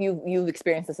don't know if you've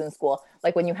experienced this in school,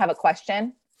 like when you have a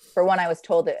question. For one, I was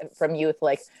told it from youth,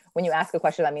 like when you ask a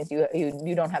question, that means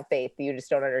you don't have faith, you just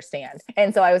don't understand.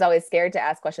 And so I was always scared to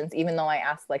ask questions, even though I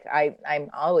asked, like I'm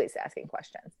always asking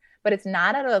questions. But it's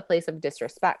not out of a place of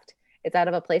disrespect. It's out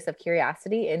of a place of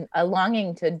curiosity and a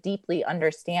longing to deeply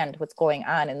understand what's going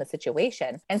on in the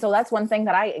situation. And so that's one thing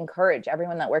that I encourage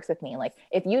everyone that works with me. Like,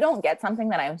 if you don't get something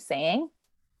that I'm saying,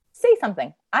 say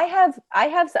something. I have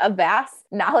a vast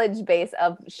knowledge base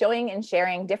of showing and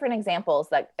sharing different examples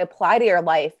that apply to your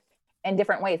life in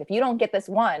different ways. If you don't get this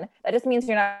one, that just means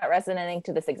you're not resonating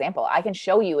to this example. I can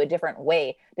show you a different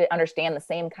way to understand the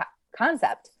same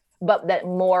concept, but that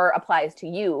more applies to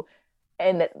you.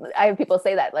 And I have people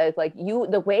say that, like you,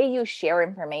 the way you share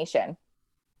information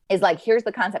is like, here's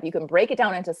the concept. You can break it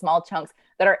down into small chunks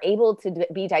that are able to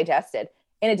be digested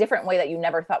in a different way that you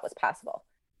never thought was possible.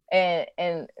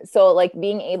 And so, like,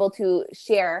 being able to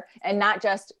share and not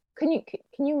just, can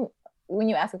you, when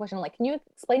you ask a question, like, can you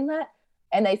explain that?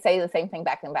 And they say the same thing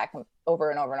back and over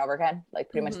and over and over again, like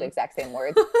pretty much the exact same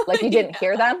words, like you didn't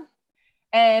hear them.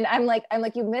 And I'm like,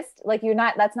 you missed, like,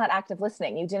 that's not active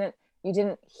listening. You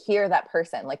didn't hear that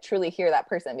person, like truly hear that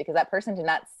person, because that person did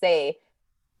not say,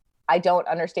 I don't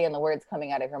understand the words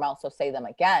coming out of your mouth, so say them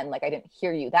again. Like, I didn't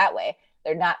hear you that way.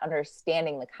 They're not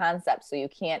understanding the concept. So you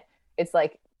can't, it's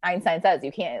like Einstein says,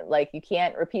 you can't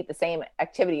repeat the same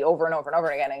activity over and over and over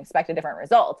again and expect a different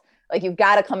result. Like, you've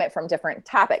got to come at from different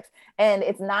topics. And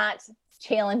it's not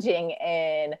challenging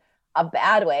in a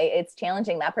bad way. It's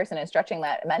challenging that person and stretching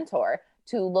that mentor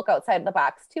to look outside the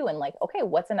box too. And like, okay,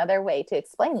 what's another way to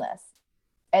explain this?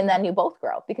 And then you both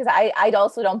grow, because I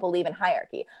also don't believe in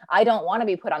hierarchy. I don't want to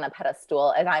be put on a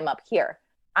pedestal and I'm up here.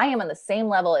 I am on the same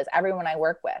level as everyone I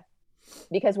work with,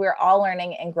 because we're all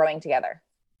learning and growing together.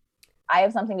 I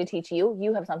have something to teach you.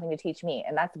 You have something to teach me.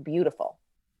 And that's beautiful.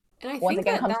 And once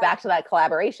again, comes back to that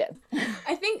collaboration.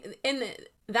 I think, and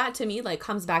that to me, like,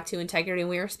 comes back to integrity. And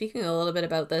we were speaking a little bit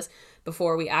about this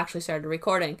before we actually started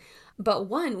recording. But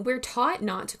one, we're taught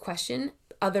not to question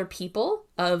other people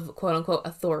of quote unquote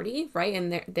authority, right?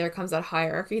 And there comes that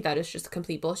hierarchy that is just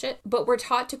complete bullshit. But we're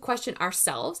taught to question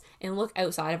ourselves and look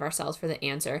outside of ourselves for the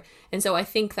answer. And so I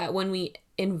think that when we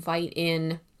invite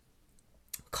in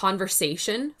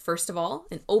conversation, first of all,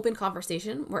 an open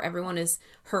conversation where everyone is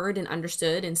heard and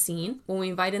understood and seen. When we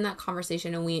invite in that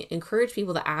conversation and we encourage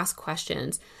people to ask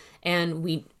questions and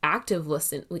we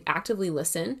actively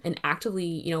listen and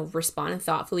actively, respond and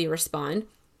thoughtfully respond,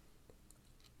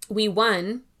 we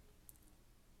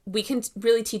can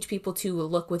really teach people to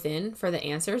look within for the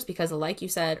answers, because like you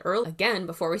said earlier, again,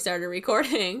 before we started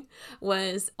recording,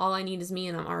 was all I need is me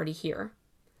and I'm already here.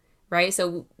 Right?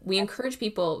 So we encourage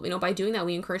people, by doing that,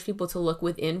 we encourage people to look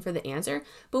within for the answer,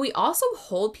 but we also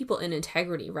hold people in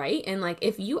integrity, right? And like,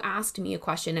 if you asked me a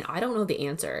question and I don't know the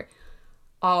answer,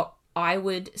 I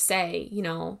would say,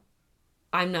 I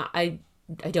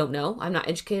don't know. I'm not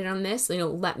educated on this.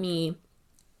 Let me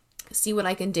see what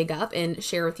I can dig up and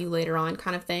share with you later on,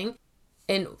 kind of thing.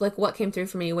 And like, what came through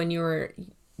for me when you were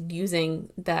using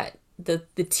that, the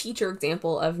teacher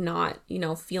example of not,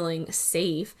 feeling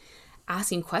safe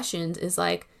asking questions, is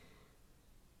like,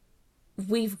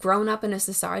 we've grown up in a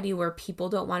society where people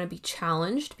don't want to be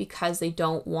challenged because they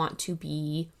don't want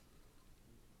people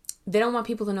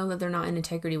to know that they're not in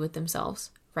integrity with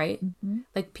themselves, right? Mm-hmm.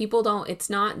 Like, it's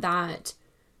not that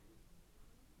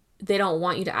they don't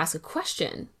want you to ask a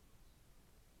question.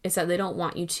 It's that they don't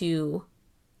want you to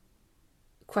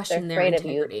question their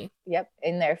integrity. Yep.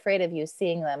 And they're afraid of you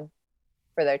seeing them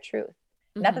for their truth.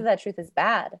 Mm-hmm. Not that truth is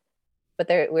bad, but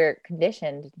we're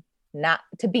conditioned not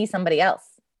to be somebody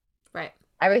else. Right.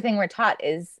 Everything we're taught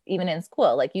is, even in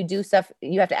school, like, you do stuff,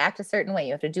 you have to act a certain way,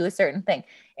 you have to do a certain thing.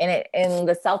 And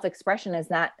the self-expression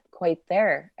is not quite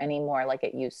there anymore like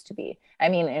it used to be. I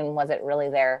mean, and was it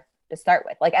really there to start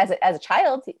with? Like, as a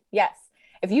child, yes.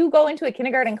 If you go into a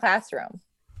kindergarten classroom,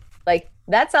 like,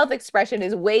 that self-expression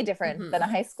is way different mm-hmm. than a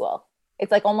high school.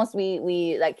 It's like almost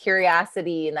we like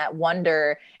curiosity and that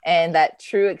wonder and that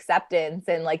true acceptance.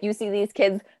 And like, you see these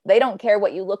kids, they don't care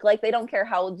what you look like. They don't care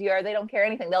how old you are. They don't care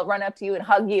anything. They'll run up to you and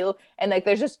hug you. And like,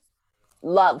 there's just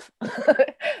love,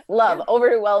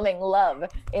 overwhelming love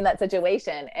in that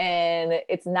situation. And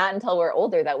it's not until we're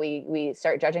older that we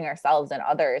start judging ourselves and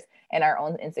others and our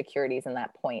own insecurities in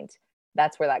that point.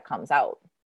 That's where that comes out.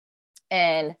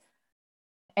 And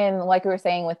like we were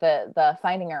saying with the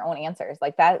finding our own answers,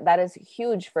 like that is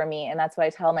huge for me. And that's what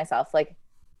I tell myself. Like,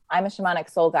 I'm a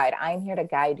shamanic soul guide. I'm here to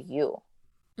guide you.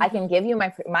 Mm-hmm. I can give you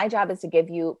my job is to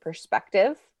give you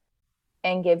perspective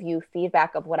and give you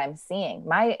feedback of what I'm seeing.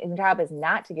 My job is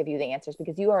not to give you the answers,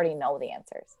 because you already know the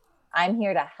answers. I'm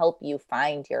here to help you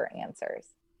find your answers.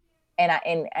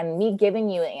 And me giving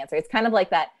you an answer, it's kind of like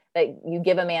that you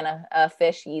give a man a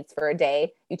fish, he eats for a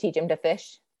day, you teach him to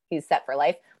fish, he's set for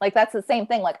life. Like, that's the same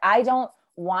thing. Like, I don't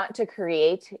want to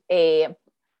create a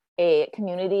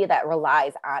community that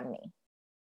relies on me.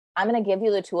 I'm going to give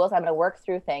you the tools. I'm going to work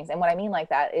through things. And what I mean like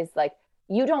that is, like,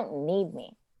 you don't need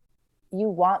me. You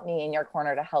want me in your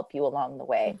corner to help you along the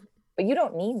way, but you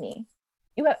don't need me.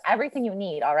 You have everything you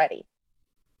need already.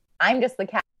 I'm just the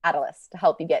catalyst to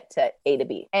help you get to A to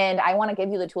B. And I want to give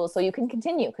you the tools so you can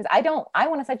continue, because I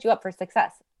want to set you up for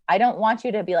success. I don't want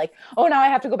you to be like, oh, now I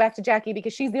have to go back to Jackie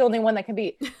because she's the only one that can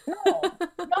be.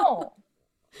 No.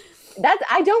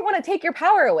 I don't want to take your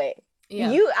power away.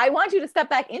 Yeah. I want you to step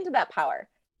back into that power.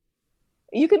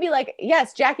 You could be like,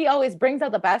 yes, Jackie always brings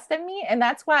out the best in me. And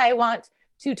that's why I want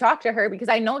to talk to her, because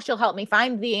I know she'll help me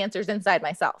find the answers inside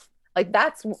myself. Like,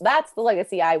 that's the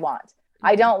legacy I want. Mm-hmm.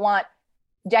 I don't want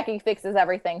Jackie fixes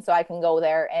everything so I can go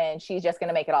there and she's just going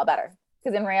to make it all better.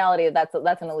 Because in reality, that's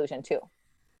an illusion too.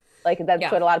 Like,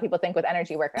 that's what a lot of people think with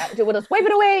energy work. We'll just wipe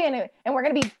it away and we're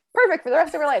going to be perfect for the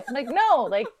rest of our life. I'm like, no,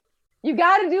 like, you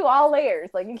got to do all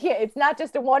layers. Like, you can't, it's not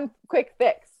just a one quick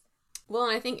fix. Well,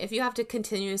 and I think if you have to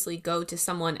continuously go to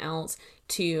someone else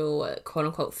to quote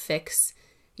unquote fix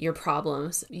your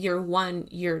problems,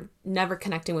 you're never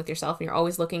connecting with yourself and you're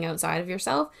always looking outside of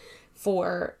yourself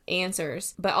for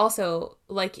answers. But also,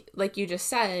 like you just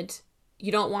said,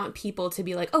 you don't want people to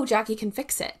be like, oh, Jackie can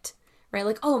fix it, right?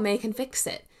 Like, oh, May can fix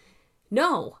it.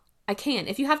 No, I can't.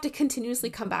 If you have to continuously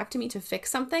come back to me to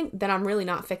fix something, then I'm really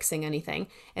not fixing anything.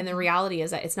 And the reality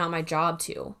is that it's not my job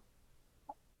to.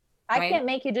 Right? I can't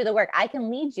make you do the work. I can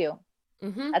lead you.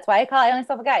 Mm-hmm. That's why I call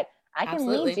myself a guide. I can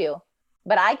lead you,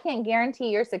 but I can't guarantee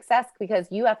your success, because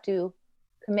you have to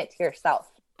commit to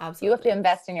yourself. Absolutely. You have to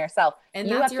invest in yourself. And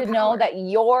you have to know that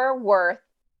your worth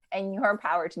and your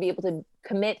power to be able to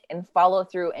commit and follow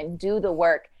through and do the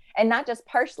work, and not just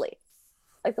partially.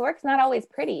 Like, the work's not always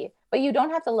pretty, but you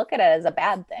don't have to look at it as a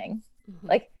bad thing. Mm-hmm.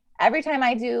 Like, every time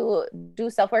I do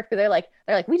self-work, they're like,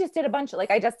 we just did a bunch of,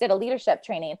 like, I just did a leadership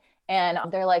training, and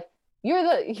they're like, you're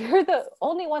the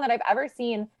only one that I've ever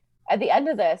seen at the end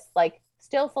of this, like,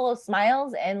 still full of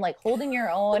smiles and like holding your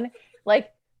own.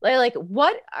 Like, Like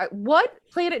what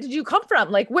planet did you come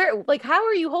from? Like where, like how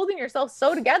are you holding yourself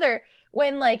so together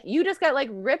when like you just got like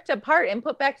ripped apart and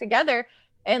put back together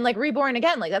and like reborn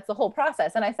again? Like that's the whole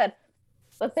process. And I said,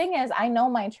 the thing is, I know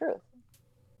my truth.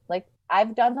 Like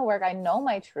I've done the work, I know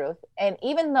my truth. And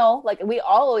even though like we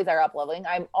always are up leveling,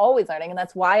 I'm always learning. And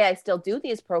that's why I still do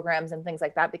these programs and things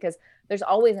like that, because there's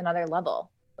always another level.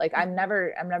 Like I'm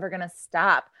never gonna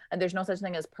stop. And there's no such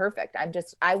thing as perfect.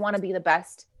 I want to be the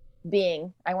best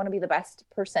being. I want to be the best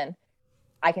person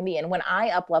I can be. And when I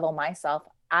up level myself,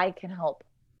 I can help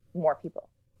more people.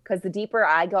 Because the deeper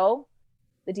I go,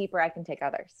 the deeper I can take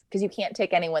others. Because you can't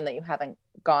take anyone that you haven't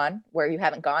gone where you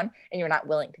haven't gone and you're not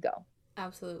willing to go.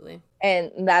 Absolutely.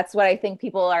 And that's what I think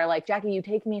people are like, Jackie, you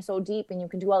take me so deep and you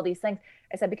can do all these things.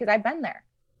 I said, because I've been there.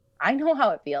 I know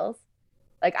how it feels.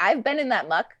 Like I've been in that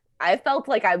muck. I felt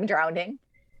like I'm drowning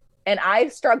and I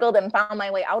struggled and found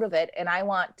my way out of it. And I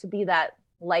want to be that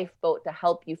lifeboat to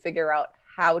help you figure out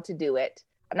how to do it.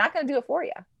 I'm not going to do it for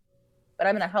you, but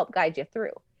I'm going to help guide you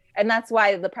through. And that's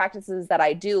why the practices that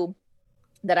I do,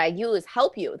 that I use,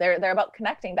 help you. They're about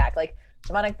connecting back. Like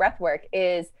shamanic breath work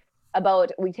is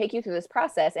about, we take you through this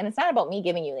process, and it's not about me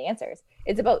giving you the answers.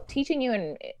 It's about teaching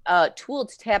you a tool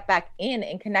to tap back in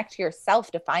and connect to yourself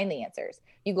to find the answers.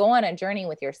 You go on a journey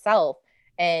with yourself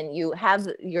and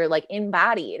you're like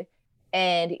embodied,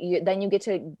 and then you get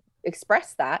to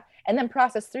express that and then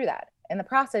process through that. And the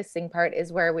processing part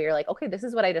is where we're like, okay, this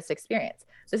is what I just experienced.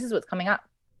 This is what's coming up.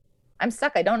 I'm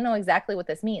stuck. I don't know exactly what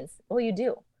this means. Well, you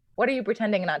do. What are you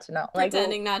pretending not to know?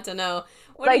 Pretending not to know.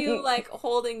 What are you like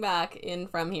holding back in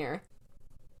from here?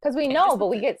 Because we know, but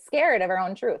we get scared of our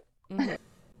own truth. Mm-hmm.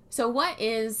 So what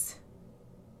is,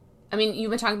 I mean, you've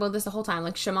been talking about this the whole time,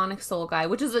 like shamanic soul guide,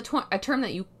 which is a term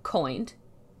that you coined,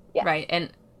 right?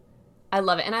 And I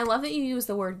love it. And I love that you use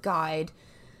the word guide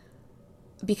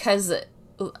because,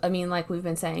 I mean, like we've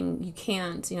been saying, you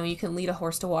can't, you can lead a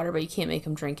horse to water, but you can't make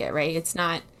him drink it, right? It's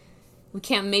not, we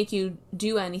can't make you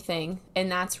do anything.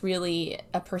 And that's really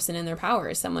a person in their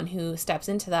power, someone who steps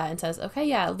into that and says, okay,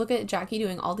 yeah, look at Jackie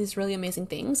doing all these really amazing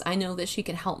things. I know that she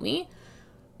can help me,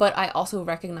 but I also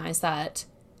recognize that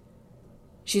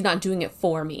she's not doing it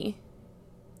for me,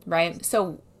 right?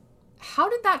 So how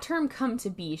did that term come to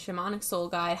be, shamanic soul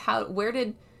guide? Where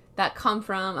did that come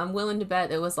from? I'm willing to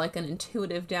bet it was like an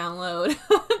intuitive download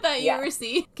that you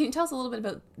received. Can you tell us a little bit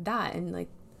about that? And like,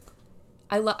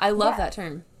 I love that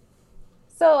term.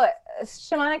 So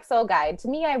shamanic soul guide, to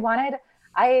me, I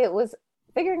was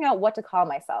figuring out what to call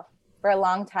myself for a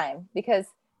long time, because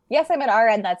yes, I'm at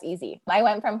RN. That's easy. I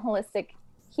went from holistic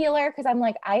healer because I'm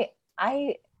like,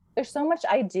 there's so much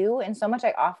I do and so much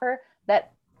I offer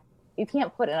that you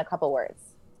can't put in a couple words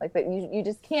like that. You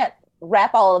just can't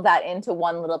wrap all of that into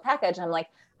one little package. I'm like,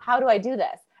 how do I do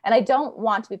this? And I don't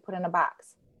want to be put in a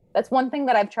box. That's one thing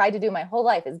that I've tried to do my whole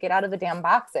life, is get out of the damn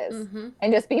boxes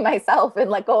and just be myself and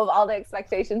let go of all the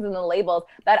expectations and the labels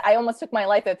that I almost took my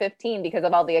life at 15 because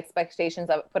of all the expectations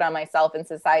I put on myself and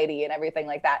society and everything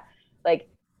like that. Like,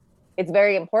 it's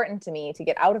very important to me to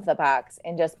get out of the box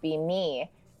and just be me.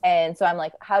 And so I'm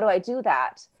like, how do I do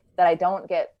that I don't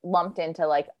get lumped into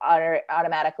like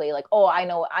automatically like, oh, I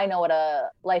know what a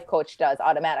life coach does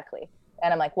automatically.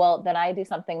 And I'm like, well, then I do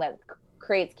something that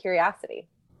creates curiosity.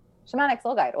 Shamanic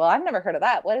soul guide. Well, I've never heard of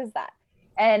that. What is that?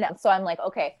 And so I'm like,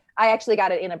 okay, I actually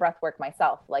got it in a breath work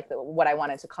myself, like what I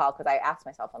wanted to call, because I asked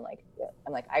myself, I'm like,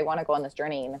 I want to go on this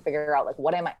journey and figure out like,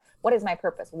 what is my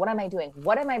purpose? What am I doing?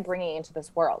 What am I bringing into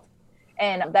this world?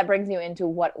 And that brings you into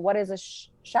what is a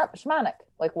shamanic?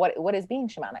 Like what is being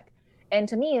shamanic? And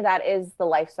to me, that is the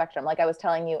life spectrum. Like I was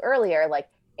telling you earlier, like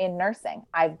in nursing,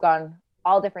 I've gone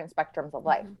all different spectrums of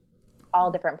life,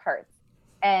 all different parts.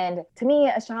 And to me,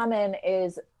 a shaman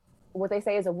is what they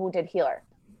say is a wounded healer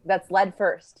that's led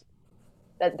first,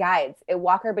 that guides, a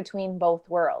walker between both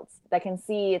worlds, that can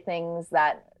see things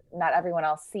that not everyone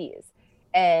else sees.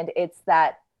 And it's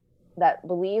that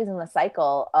believes in the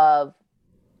cycle of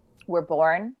we're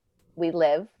born, we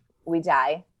live, we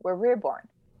die, we're reborn.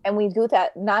 And we do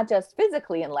that not just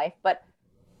physically in life, but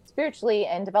spiritually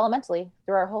and developmentally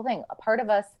through our whole thing. A part of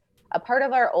us, a part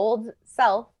of our old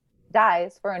self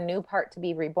dies for a new part to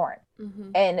be reborn.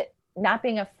 And not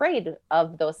being afraid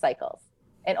of those cycles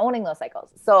and owning those cycles.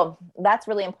 So that's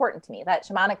really important to me. That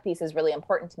shamanic piece is really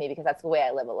important to me because that's the way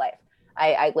I live a life.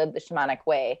 I live the shamanic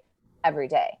way every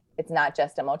day. It's not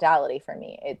just a modality for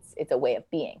me. It's a way of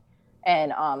being.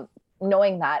 And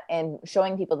knowing that and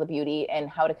showing people the beauty and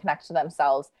how to connect to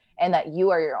themselves, and that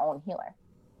you are your own healer.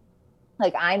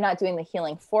 Like, I'm not doing the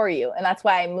healing for you. And that's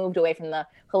why I moved away from the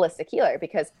holistic healer,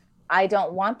 because I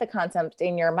don't want the concept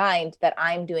in your mind that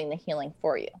I'm doing the healing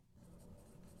for you.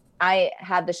 I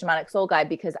had the shamanic soul guide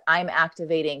because I'm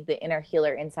activating the inner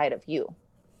healer inside of you.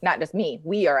 Not just me.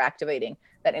 We are activating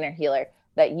that inner healer,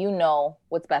 that you know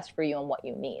what's best for you and what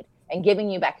you need, and giving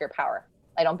you back your power.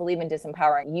 I don't believe in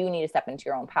disempowering. You need to step into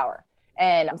your own power.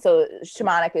 And so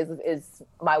shamanic is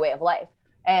my way of life.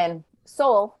 And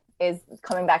soul is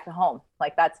coming back to home.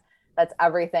 Like that's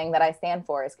everything that I stand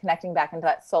for, is connecting back into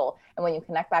that soul. And when you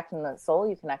connect back into the soul,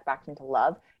 you connect back into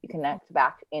love, you connect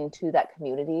back into that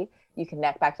community, you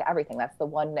connect back to everything. That's the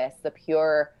oneness, the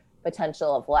pure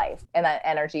potential of life. And that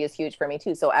energy is huge for me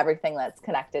too. So everything that's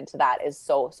connected to that is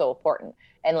so, so important.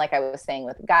 And like I was saying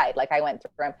with guide, like I went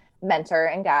from mentor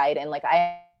and guide, and like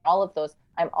I'm all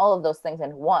of those things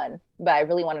in one, but I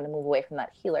really wanted to move away from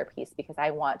that healer piece, because I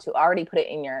want to already put it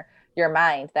in your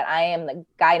mind that I am the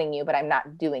guiding you, but I'm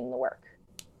not doing the work,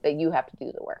 that you have to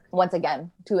do the work once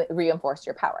again to reinforce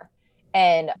your power.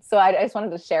 And so I just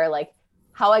wanted to share like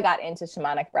how I got into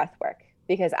shamanic breath work,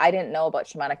 because I didn't know about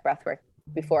shamanic breath work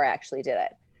before I actually did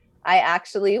it.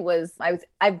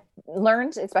 I've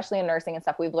learned, especially in nursing and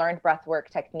stuff, we've learned breath work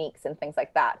techniques and things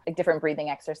like that, like different breathing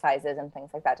exercises and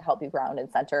things like that to help you ground and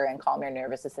center and calm your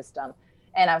nervous system.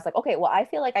 And I was like, okay, well, I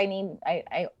feel like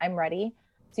I'm ready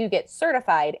to get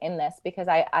certified in this, because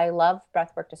I love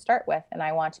breath work to start with, and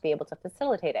I want to be able to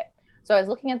facilitate it. So I was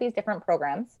looking at these different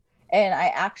programs, and I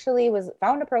actually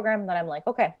found a program that I'm like,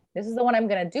 okay, this is the one I'm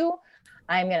going to do.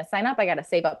 I'm going to sign up. I got to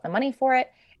save up the money for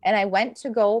it. And I went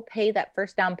to go pay that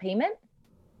first down payment,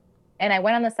 and I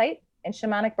went on the site, and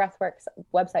Shamanic Breathworks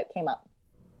website came up.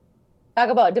 Talk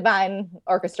about divine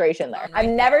orchestration there. I've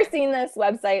never seen this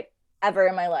website ever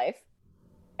in my life.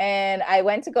 And I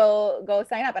went to go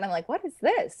sign up, and I'm like, what is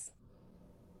this?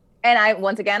 And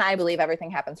I believe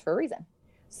everything happens for a reason.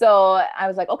 So I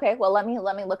was like, okay, well, let me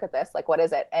look at this. Like, what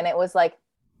is it? And it was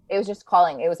just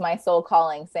calling. It was my soul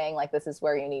calling, saying like, this is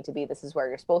where you need to be. This is where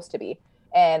you're supposed to be.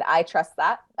 And I trust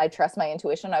that. I trust my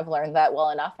intuition. I've learned that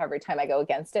well enough every time I go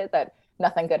against it that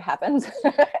nothing good happens.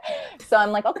 So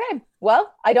I'm like, okay,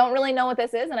 well, I don't really know what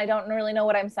this is, and I don't really know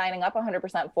what I'm signing up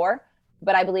 100% for,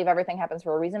 but I believe everything happens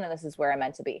for a reason, and this is where I'm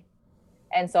meant to be.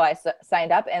 And so I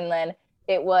signed up, and then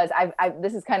it was,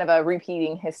 this is kind of a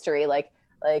repeating history. Like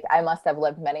I must have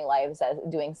lived many lives as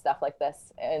doing stuff like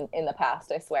this in the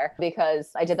past, I swear,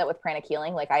 because I did that with pranic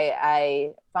healing. Like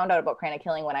I found out about pranic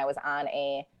healing when I was on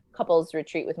a couples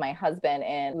retreat with my husband,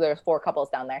 and there's 4 couples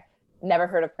down there. Never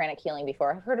heard of pranic healing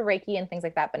before. I've heard of Reiki and things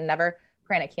like that, but never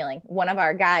pranic healing. One of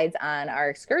our guides on our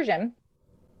excursion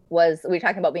we were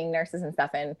talking about being nurses and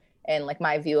stuff, and like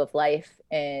my view of life.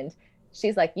 And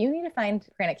she's like, you need to find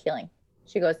pranic healing.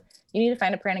 She goes, you need to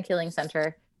find a pranic healing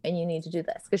center, and you need to do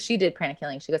this. Because she did pranic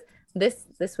healing. She goes,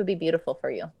 this would be beautiful for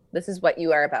you. This is what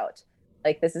you are about.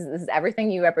 Like, this is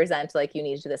everything you represent. Like, you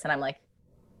need to do this. And I'm like,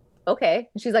 okay.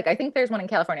 And she's like, I think there's one in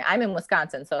California. I'm in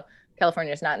Wisconsin, so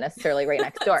California is not necessarily right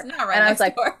next door. It's not right and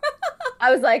next door.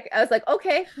 I was like,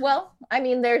 okay, well, I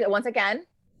mean,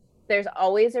 there's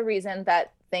always a reason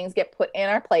that things get put in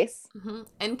our place. Mm-hmm.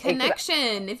 And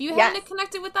connection. If you hadn't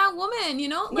connected with that woman,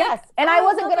 like, yes. And I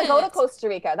wasn't going to go to Costa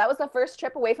Rica. That was the first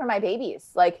trip away from my babies,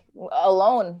 like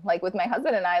alone, like with my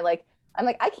husband and I, like, I'm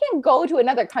like, I can't go to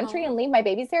another country and leave my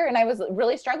babies here. And I was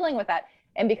really struggling with that.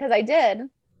 And because I did,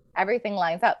 everything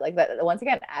lines up. Like that. Once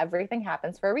again, everything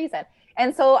happens for a reason.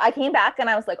 And so I came back and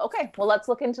I was like, okay, well, let's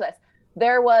look into this.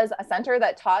 There was a center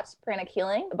that taught pranic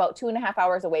healing about 2.5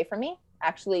 hours away from me,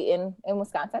 actually in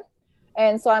Wisconsin.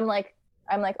 And so I'm like,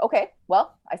 okay,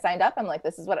 well, I signed up. I'm like,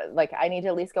 this is what, I need to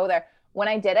at least go there. When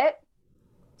I did it,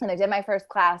 and I did my first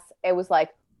class, it was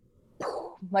like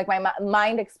my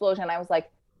mind explosion. I was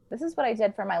like, this is what I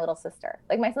did for my little sister.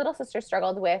 Like, my little sister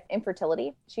struggled with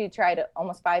infertility. She tried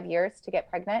almost 5 years to get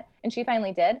pregnant, and she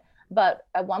finally did. But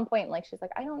at one point, like, she's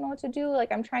like, I don't know what to do.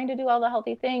 Like, I'm trying to do all the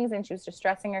healthy things. And she was just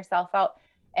stressing herself out.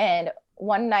 And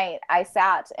one night I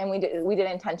sat and we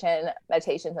did intention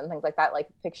meditations and things like that, like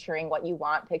picturing what you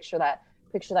want, picture that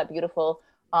beautiful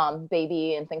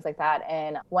baby and things like that.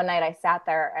 And one night I sat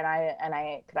there and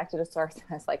I connected to source, and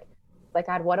I was like,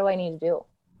 God, what do I need to do?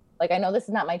 Like, I know this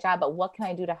is not my job, but what can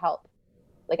I do to help?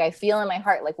 Like, I feel in my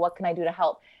heart, like, what can I do to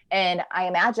help? And I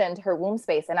imagined her womb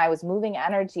space, and I was moving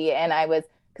energy, and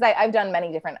because I've done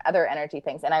many different other energy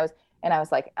things, and I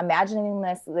was like imagining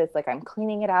this, like, I'm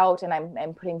cleaning it out, and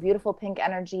I'm putting beautiful pink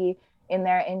energy in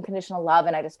there, unconditional love.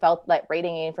 And I just felt like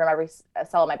radiating from every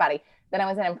cell of my body. Then I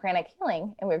was in pranic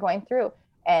healing, and we were going through,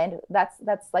 and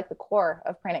that's like the core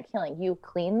of pranic healing. You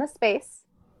clean the space,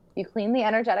 you clean the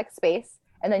energetic space,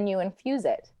 and then you infuse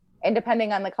it. And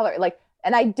depending on the color, like,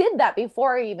 and I did that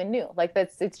before I even knew, like,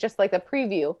 it's just like the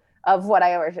preview of what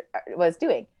I was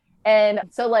doing. And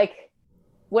so, like,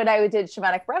 when I did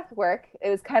shamanic breath work, it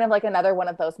was kind of like another one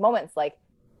of those moments. Like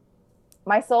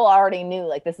my soul already knew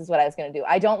like this is what I was going to do.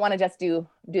 I don't want to just do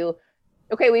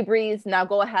okay, we breathe, now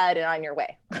go ahead and on your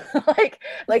way.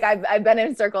 like I've been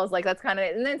in circles, like that's kind of,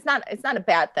 and it's not a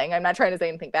bad thing. I'm not trying to say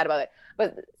anything bad about it,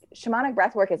 but shamanic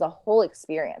breath work is a whole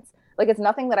experience. Like it's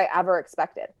nothing that I ever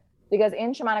expected, because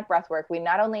in shamanic breath work, we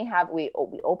not only have, we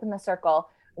open the circle,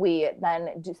 we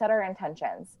then set our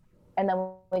intentions, and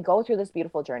then we go through this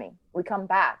beautiful journey. We come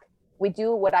back, we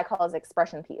do what I call as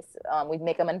expression piece. We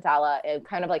make a mandala, and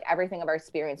kind of like everything of our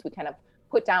experience, we kind of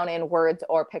put down in words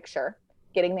or picture,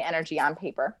 getting the energy on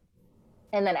paper.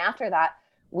 And then after that,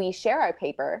 we share our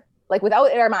paper, like without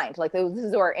in our mind, like this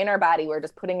is our inner body. We're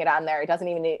just putting it on there. It doesn't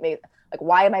even need, like,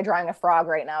 why am I drawing a frog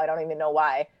right now? I don't even know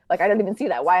why. Like, I don't even see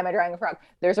that. Why am I drawing a frog?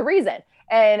 There's a reason.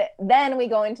 And then we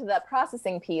go into the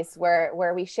processing piece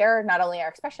where we share not only our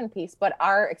expression piece, but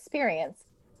our experience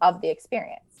of the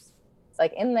experience.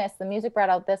 Like in this, the music brought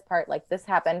out this part, like this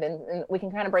happened, and we can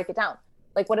kind of break it down.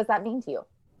 Like, what does that mean to you?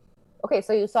 Okay,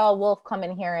 so you saw a wolf come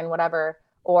in here and whatever,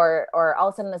 or all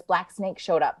of a sudden this black snake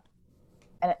showed up,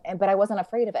 but I wasn't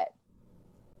afraid of it.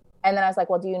 And then I was like,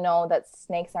 well, do you know that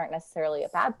snakes aren't necessarily a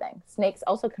bad thing? Snakes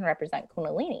also can represent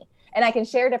Kundalini. And I can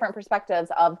share different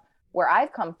perspectives of where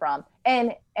I've come from.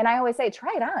 And I always say,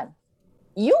 try it on.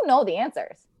 You know the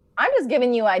answers. I'm just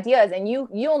giving you ideas, and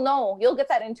you'll know, you'll get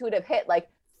that intuitive hit, like,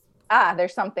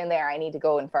 there's something there. I need to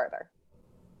go in further.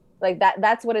 Like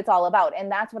that's what it's all about.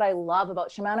 And that's what I love about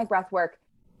shamanic breath work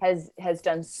has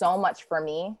done so much for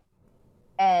me.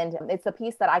 And it's the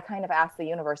piece that I kind of asked the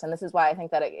universe. And this is why I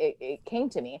think that it came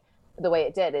to me the way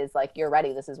it did, is like, you're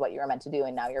ready. This is what you're meant to do.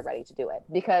 And now you're ready to do it.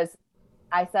 Because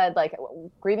I said, like,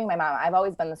 grieving my mom, I've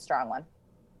always been the strong one.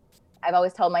 I've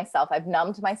always told myself, I've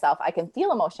numbed myself. I can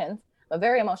feel emotions. I'm a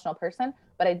very emotional person,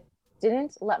 but I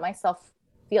didn't let myself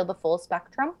feel the full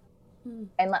spectrum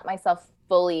and let myself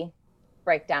fully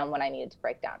break down when I needed to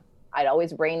break down. I'd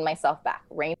always rein myself back.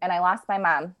 And I lost my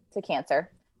mom to cancer,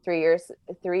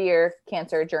 3-year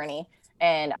cancer journey.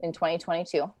 And in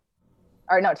 2022,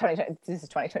 or no, 2020, this is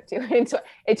 2022,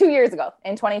 2 years ago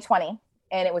in 2020.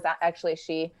 And it was actually,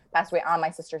 she passed away on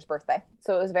my sister's birthday.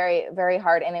 So it was very, very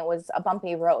hard. And it was a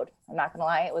bumpy road. I'm not gonna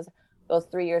lie. Those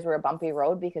 3 years were a bumpy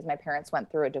road because my parents went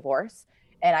through a divorce,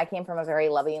 and I came from a very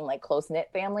loving, like close knit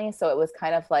family. So it was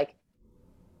kind of like,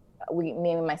 me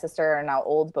and my sister are now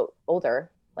older,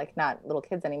 like not little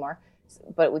kids anymore,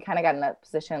 but we kind of got in that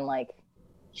position, like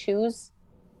choose,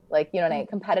 like, you know, a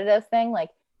competitive thing, like,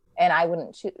 and I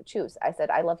wouldn't choose. I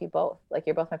said, I love you both. Like,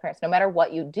 you're both my parents. No matter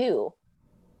what you do,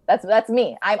 that's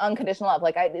me. I'm unconditional love.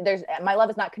 Like my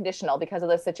love is not conditional because of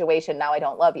this situation. Now I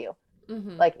don't love you.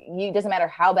 Mm-hmm. Like, you, doesn't matter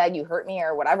how bad you hurt me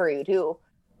or whatever you do.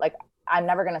 Like, I'm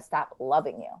never going to stop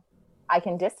loving you. I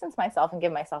can distance myself and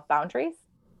give myself boundaries,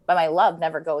 but my love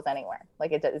never goes anywhere.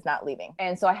 Like, it is not leaving.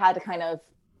 And so I had to kind of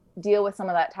deal with some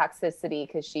of that toxicity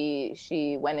because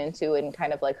she went into, and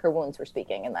kind of like her wounds were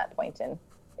speaking in that point. And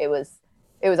it was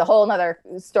a whole nother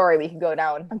story we could go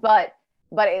down, but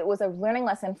it was a learning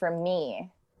lesson for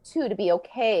me too, to be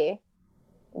okay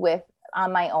with,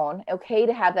 on my own, okay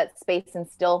to have that space and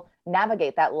still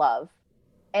navigate that love,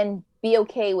 and be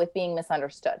okay with being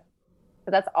misunderstood.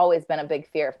 But that's always been a big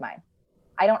fear of mine.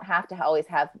 I don't have to always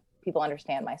have people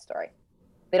understand my story.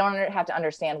 They don't have to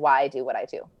understand why I do what I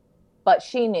do. But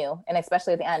she knew, and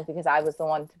especially at the end, because I was the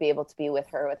one to be able to be with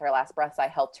her last breaths. I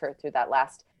helped her through that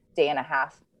last day and a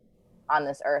half on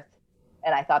this earth.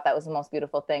 And I thought that was the most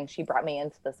beautiful thing. She brought me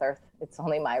into this earth. It's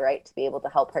only my right to be able to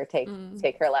help her take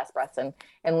her last breaths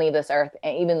and leave this earth.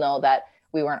 And even though that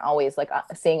we weren't always like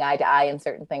seeing eye to eye in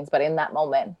certain things, but in that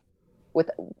moment,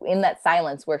 in that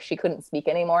silence where she couldn't speak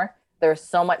anymore, there was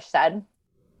so much said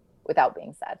without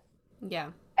being said. Yeah.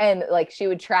 And like,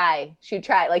 she'd try,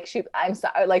 like, I'm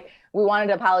sorry, like, we wanted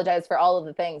to apologize for all of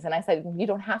the things. And I said, you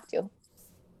don't have to.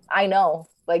 I know,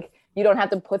 like, you don't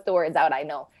have to put the words out. I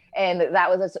know. And that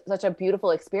was such a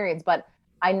beautiful experience, but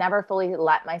I never fully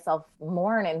let myself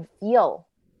mourn and feel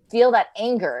that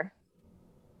anger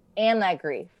and that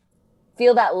grief,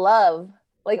 feel that love,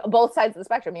 like both sides of the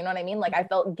spectrum. You know what I mean? Like, I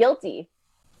felt guilty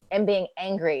and being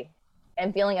angry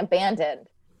and feeling abandoned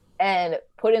and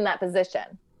put in that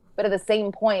position. But at the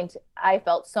same point, I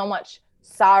felt so much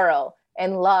sorrow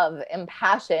and love and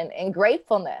passion and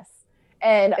gratefulness.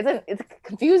 And it's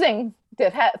confusing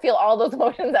to feel all those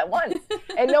emotions at once.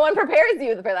 And no one prepares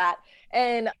you for that.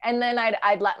 And then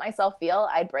I'd let myself feel,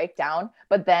 I'd break down,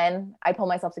 but then I pull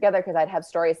myself together because I'd have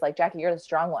stories like, Jackie, you're the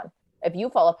strong one. If you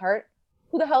fall apart,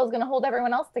 who the hell is going to hold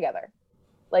everyone else together?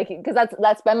 Like, because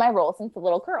that's been my role since a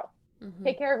little girl. Mm-hmm.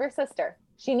 Take care of your sister.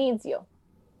 She needs you.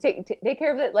 Take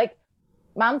care of it. Like,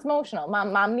 mom's emotional.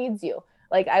 Mom needs you.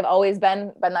 Like I've always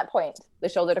been that point, the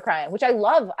shoulder to cry on, which I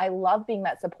love. I love being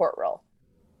that support role,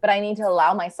 but I need to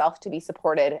allow myself to be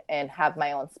supported and have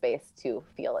my own space to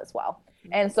feel as well.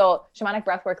 And so shamanic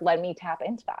breathwork let me tap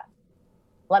into that.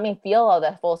 Let me feel all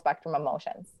the full spectrum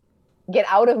emotions, get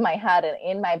out of my head and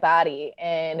in my body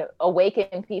and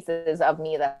awaken pieces of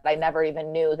me that I never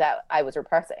even knew that I was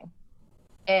repressing.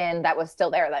 And that was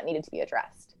still there, that needed to be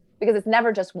addressed, because it's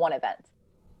never just one event.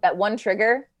 That one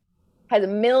trigger has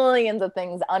millions of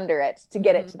things under it to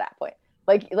get it to that point.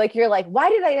 Like you're like, why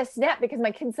did I just snap? Because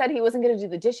my kid said he wasn't going to do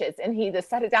the dishes and he just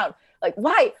set it down. Like,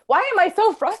 why am I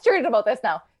so frustrated about this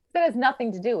now? That has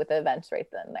nothing to do with the events right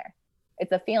then and there.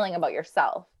 It's a feeling about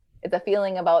yourself. It's a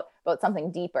feeling about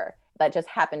something deeper that just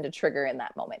happened to trigger in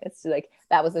that moment. It's like,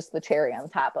 that was just the cherry on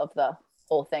top of the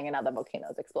whole thing, and now the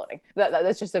volcano's exploding.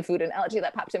 That's just a food analogy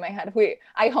that popped in my head.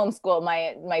 I homeschool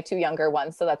my two younger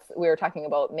ones, so we were talking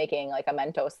about making like a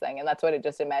Mentos thing, and that's what it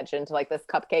just imagined, like this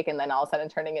cupcake, and then all of a sudden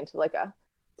turning into like a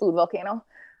food volcano.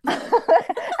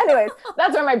 Anyways,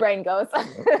 that's where my brain goes.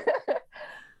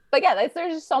 But yeah,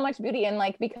 there's just so much beauty, and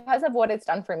like, because of what it's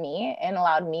done for me and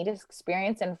allowed me to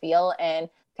experience and feel and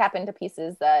tap into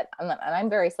pieces that, and I'm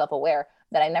very self-aware,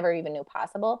 that I never even knew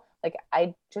possible. Like,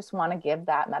 I just want to give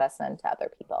that medicine to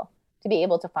other people to be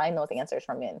able to find those answers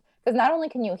from in. Because not only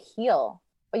can you heal,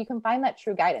 but you can find that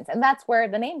true guidance. And that's where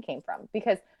the name came from,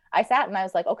 because I sat and I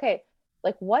was like, okay,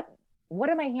 like what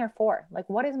am I here for? Like,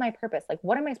 what is my purpose? Like,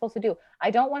 what am I supposed to do?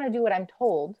 I don't want to do what I'm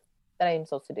told that I'm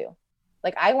supposed to do.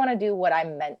 Like, I want to do what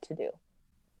I'm meant to do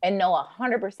and know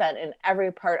 100% in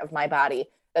every part of my body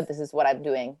that this is what I'm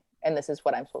doing and this is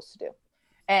what I'm supposed to do.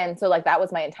 And so like, that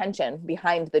was my intention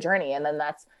behind the journey. And then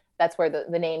that's where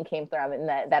the name came from, and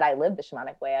that I live the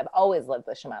shamanic way. I've always lived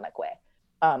the shamanic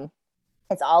way.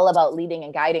 It's all about leading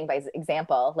and guiding by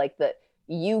example, like that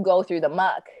you go through the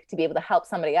muck to be able to help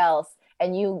somebody else.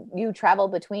 And you travel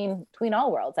between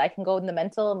all worlds. I can go in the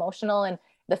mental, emotional, and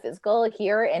the physical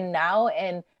here and now,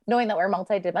 and knowing that we're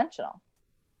multidimensional,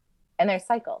 and there's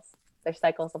cycles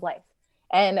of life.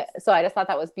 And so I just thought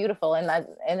that was beautiful.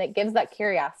 And it gives that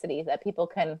curiosity that people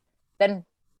can then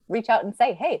reach out and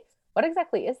say, hey, what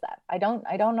exactly is that? I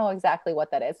don't know exactly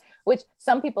what that is, which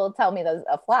some people tell me that's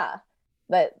a flaw,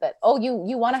 that, oh,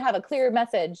 you want to have a clear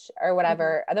message or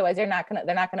whatever. Mm-hmm. Otherwise they're not going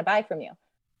to buy from you.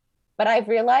 But I've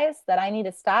realized that I need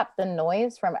to stop the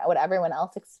noise from what everyone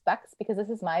else expects, because this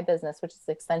is my business, which is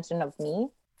an extension of me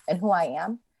and who I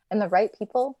am. And the right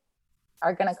people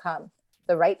are going to come.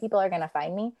 The right people are going to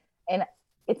find me. And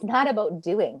it's not about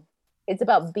doing. It's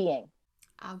about being.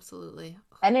 Absolutely.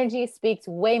 Energy speaks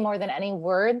way more than any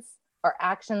words or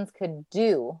actions could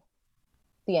do.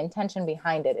 The intention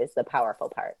behind it is the powerful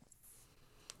part.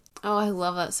 Oh, I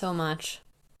love that so much.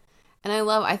 And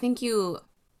I think you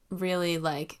really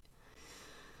like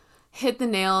hit the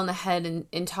nail on the head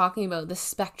in talking about the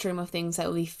spectrum of things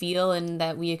that we feel and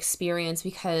that we experience,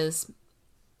 because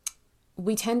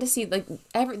we tend to see like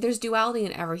there's duality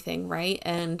in everything, right?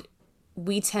 And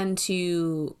we tend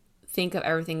to think of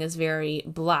everything as very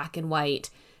black and white,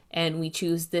 and we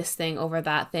choose this thing over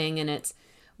that thing. And it's,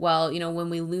 well, when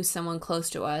we lose someone close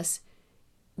to us,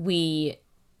 we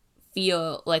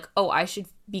feel like, oh, I should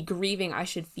be grieving, I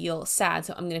should feel sad,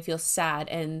 so I'm going to feel sad.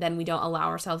 And then we don't allow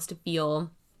ourselves to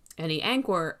feel any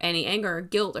anger,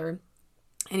 guilt, or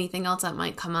anything else that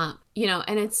might come up,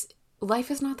 and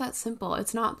life is not that simple.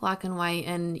 It's not black and white,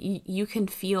 and you can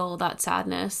feel that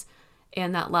sadness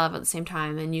and that love at the same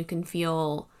time, and you can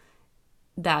feel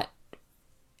that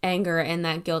anger and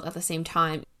that guilt at the same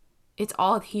time. It's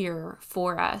all here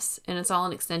for us, and it's all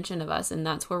an extension of us, and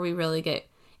that's where we really get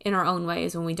in our own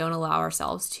ways when we don't allow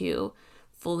ourselves to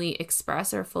fully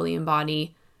express or fully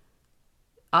embody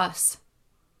us,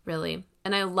 really.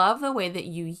 And I love the way that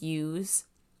you use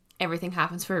everything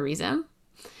happens for a reason,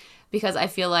 because I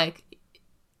feel like,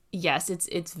 yes,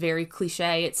 it's very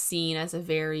cliche. It's seen as a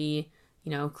very,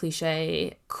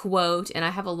 cliche quote. And I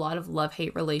have a lot of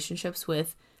love-hate relationships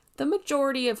with the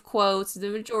majority of quotes, the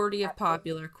majority of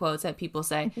popular quotes that people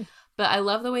say. But I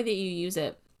love the way that you use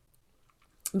it,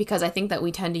 because I think that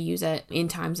we tend to use it in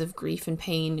times of grief and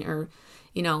pain, or,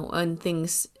 and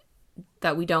things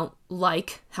that we don't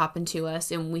like happen to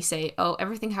us, and we say, oh,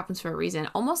 everything happens for a reason,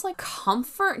 almost like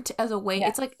comfort as a way. Yeah.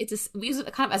 It's like we use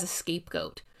it kind of as a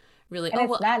scapegoat, really. And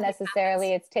it's not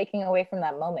necessarily it's taking away from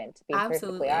that moment, to be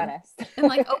perfectly honest. And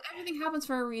like, oh, everything happens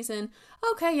for a reason.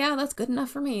 Okay, yeah, that's good enough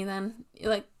for me then.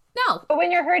 Like, no. But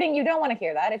when you're hurting, you don't want to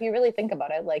hear that. If you really think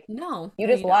about it, like, no, you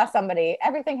just lost somebody.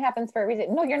 Everything happens for a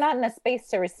reason. No, you're not in a space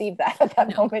to receive that at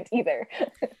that moment either.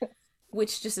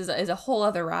 Which just is a whole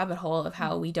other rabbit hole of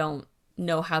how we don't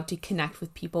know how to connect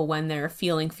with people when they're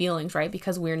feeling feelings, right?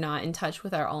 Because we're not in touch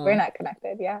with our own. We're not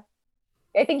connected. Yeah.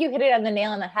 I think you hit it on the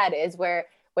nail on the head, is where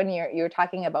when you're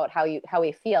talking about how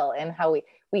we feel and how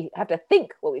we have to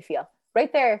think what we feel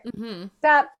right there. Mm-hmm.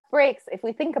 Stop, breaks. If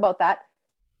we think about that,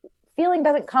 feeling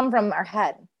doesn't come from our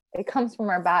head. It comes from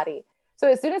our body. So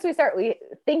as soon as we start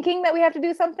thinking that we have to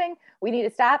do something, we need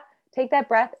to stop, take that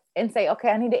breath and say, okay,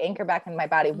 I need to anchor back in my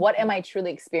body. What am I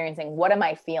truly experiencing? What am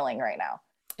I feeling right now?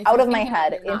 Out of my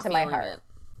head into my heart. It.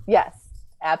 Yes,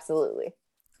 absolutely.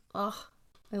 Oh,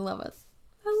 I love it.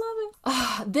 I love it.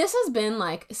 Oh, this has been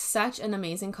like such an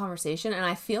amazing conversation. And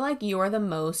I feel like you're the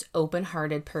most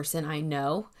open-hearted person I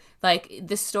know. Like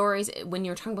the stories, when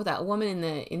you were talking about that woman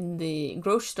in the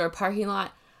grocery store parking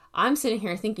lot, I'm sitting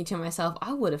here thinking to myself,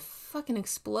 I would have fucking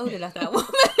exploded at that woman.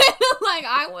 Like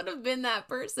I would have been that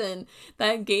person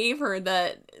that gave her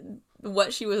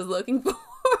what she was looking for.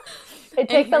 It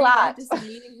takes a lot. Just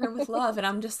meeting her with love, and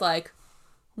I'm just like,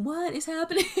 what is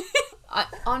happening? I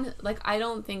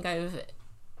don't think I've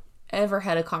ever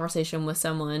had a conversation with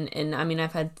someone, and I mean,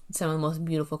 I've had some of the most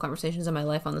beautiful conversations in my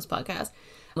life on this podcast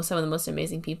with some of the most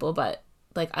amazing people, but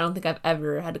like, I don't think I've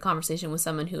ever had a conversation with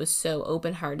someone who is so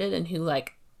open-hearted and who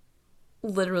like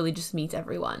literally just meets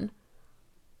everyone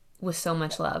with so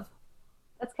much love.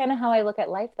 That's kind of how I look at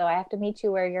life, though. I have to meet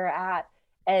you where you're at.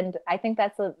 And I think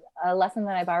that's a lesson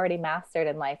that I've already mastered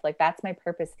in life. Like that's my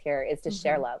purpose here, is to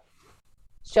share love.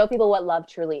 Show people what love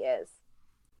truly is,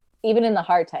 even in the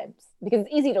hard times, because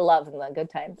it's easy to love in the good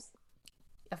times.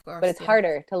 Of course. But it's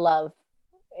harder to love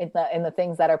in the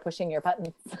things that are pushing your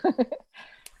buttons.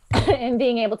 And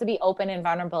being able to be open and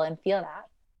vulnerable and feel that,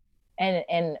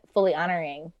 and fully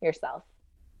honoring yourself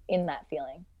in that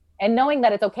feeling, and knowing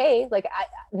that it's okay. Like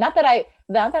not that I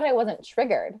wasn't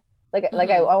triggered. Like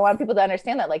I want people to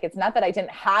understand that, like, it's not that I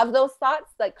didn't have those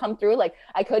thoughts that come through, like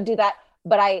I could do that,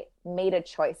 but I made a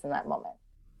choice in that moment.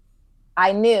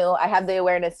 I knew, I have the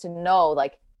awareness to know,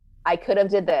 like, I could have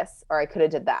did this or I could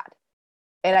have did that.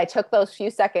 And I took those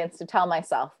few seconds to tell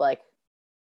myself, like,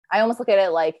 I almost look at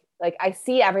it like I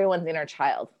see everyone's inner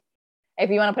child. If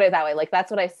you want to put it that way, like,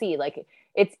 that's what I see. Like,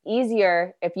 it's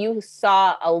easier if you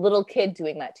saw a little kid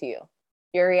doing that to you.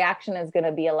 Your reaction is going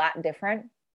to be a lot different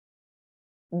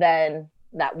than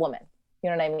that woman. You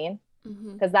know what I mean?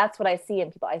 Because that's what I see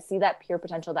in people. I see that pure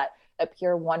potential, that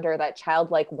pure wonder, that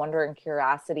childlike wonder and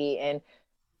curiosity, and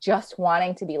just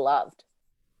wanting to be loved.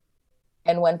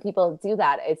 And when people do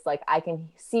that, it's like I can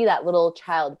see that little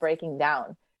child breaking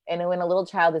down. And when a little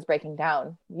child is breaking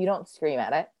down, you don't scream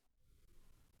at it.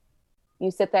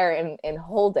 You sit there and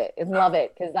hold it and love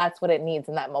it, because that's what it needs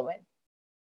in that moment.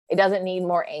 It doesn't need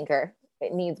more anger.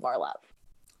 It needs more love.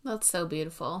 That's so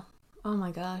beautiful. Oh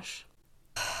my gosh.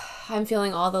 I'm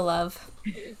feeling all the love.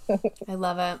 I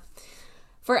love it.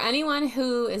 For anyone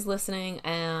who is listening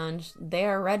and they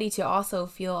are ready to also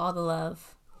feel all the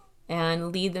love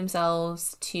and lead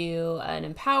themselves to an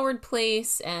empowered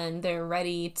place, and they're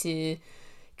ready to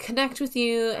connect with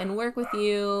you and work with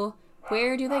you,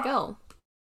 where do they go?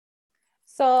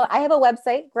 So I have a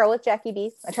website, Grow with Jackie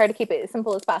B. I try to keep it as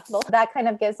simple as possible. That kind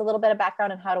of gives a little bit of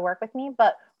background on how to work with me.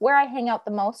 But where I hang out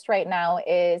the most right now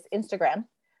is Instagram.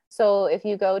 So if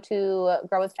you go to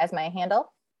Grow with as my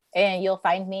handle, and you'll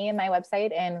find me in my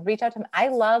website and reach out to me. I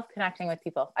love connecting with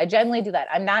people. I genuinely do that.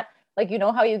 I'm not like, you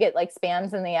know how you get like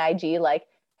spams in the IG, like,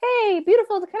 hey,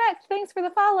 beautiful to connect. Thanks for the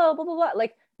follow, blah, blah, blah.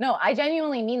 Like, no, I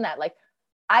genuinely mean that. Like,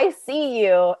 I see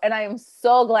you and I am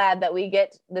so glad that we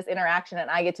get this interaction and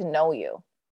I get to know you.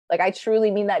 Like, I truly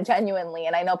mean that genuinely.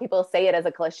 And I know people say it as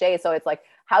a cliche. So it's like,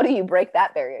 how do you break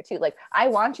that barrier too? Like, I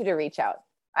want you to reach out.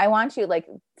 I want you like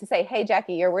to say, hey,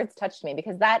 Jackie, your words touched me,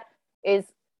 because that is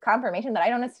confirmation that I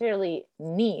don't necessarily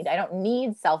need. I don't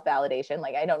need self-validation.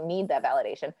 Like, I don't need that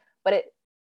validation, but it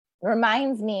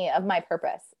reminds me of my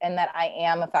purpose and that I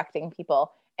am affecting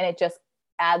people. And it just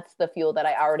adds to the fuel that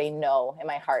I already know in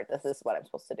my heart. This is what I'm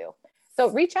supposed to do. So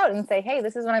reach out and say, hey,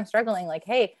 this is what I'm struggling. Like,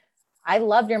 hey, I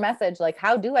loved your message. Like,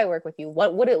 how do I work with you?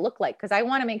 What would it look like? Because I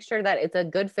want to make sure that it's a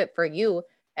good fit for you.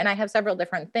 And I have several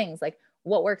different things, like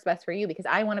what works best for you, because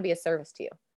I want to be a service to you.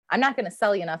 I'm not going to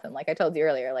sell you nothing. Like I told you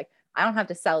earlier, like, I don't have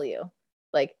to sell you.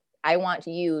 Like, I want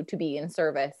you to be in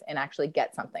service and actually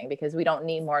get something, because we don't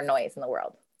need more noise in the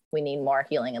world. We need more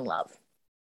healing and love.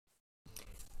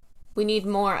 We need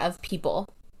more of people.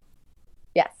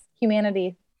 Yes.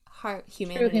 Humanity.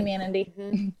 Humanity. True humanity.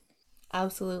 Mm-hmm.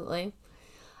 Absolutely.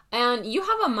 And you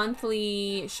have a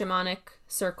monthly shamanic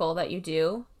circle that you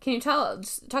do. Can you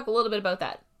talk a little bit about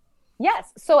that?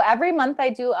 Yes. So every month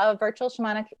I do a virtual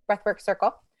shamanic breathwork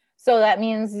circle. So that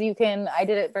means I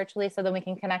did it virtually so that we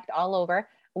can connect all over.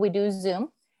 We do Zoom.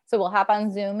 So we'll hop on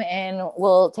Zoom and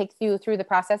we'll take you through the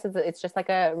process. It's just like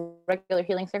a regular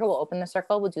healing circle. We'll open the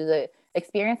circle, we'll do the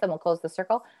experience, and we'll close the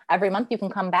circle. Every month you can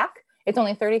come back. It's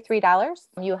only $33.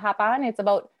 You hop on. It's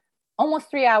about almost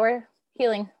 3-hour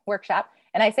healing workshop.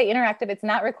 And I say interactive, it's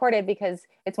not recorded because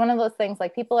it's one of those things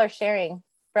like people are sharing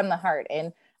from the heart.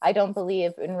 And I don't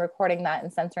believe in recording that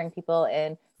and censoring people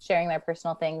and sharing their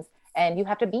personal things. And you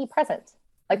have to be present.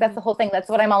 Like that's the whole thing. That's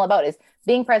what I'm all about, is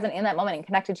being present in that moment and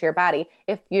connected to your body.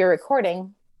 If you're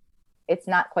recording, it's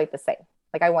not quite the same.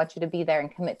 Like I want you to be there and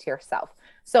commit to yourself.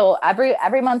 So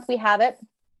every month we have it.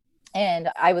 And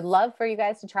I would love for you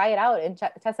guys to try it out and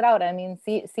test it out. I mean,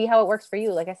 see how it works for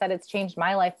you. Like I said, it's changed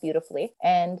my life beautifully.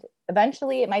 And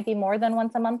eventually it might be more than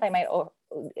once a month.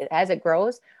 As it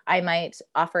grows, I might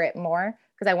offer it more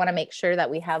because I want to make sure that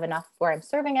we have enough where I'm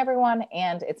serving everyone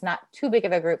and it's not too big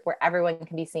of a group where everyone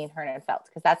can be seen, heard, and felt,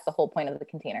 because that's the whole point of the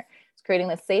container. It's creating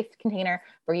this safe container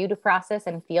for you to process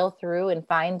and feel through and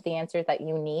find the answers that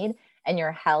you need. And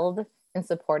you're held and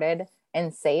supported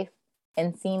and safe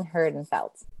and seen, heard, and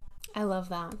felt. I love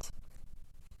that.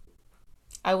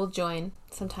 I will join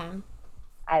sometime.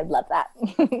 I love that.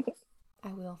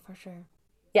 I will for sure.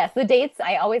 Yes, the dates,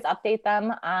 I always update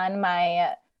them on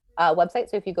my website.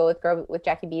 So if you go with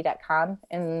growwithjackieb.com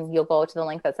and you'll go to the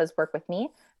link that says work with me,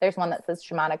 there's one that says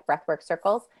shamanic breathwork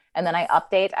circles. And then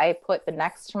I put the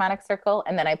next shamanic circle,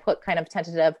 and then I put kind of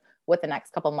tentative what the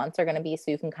next couple months are going to be, so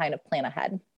you can kind of plan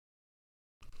ahead.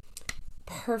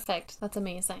 Perfect. That's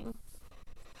amazing.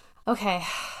 Okay.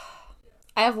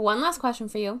 I have one last question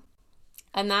for you,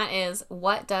 and that is,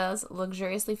 what does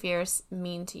luxuriously fierce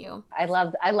mean to you? I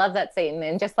love that statement.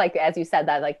 And just like, as you said,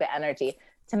 that like the energy,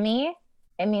 to me,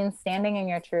 it means standing in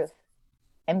your truth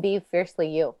and be fiercely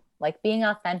you, like being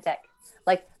authentic,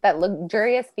 like that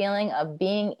luxurious feeling of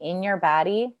being in your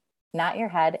body, not your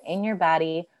head, in your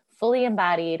body, fully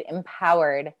embodied,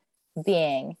 empowered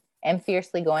being, and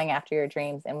fiercely going after your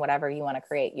dreams and whatever you want to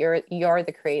create. You're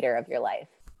the creator of your life.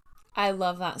 I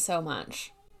love that so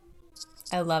much.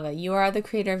 I love it. You are the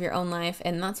creator of your own life,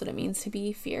 and that's what it means to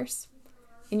be fierce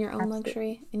in your own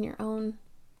luxury, in your own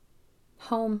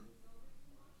home.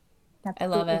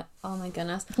 Absolutely. I love it. Oh my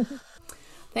goodness.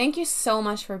 Thank you so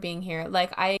much for being here.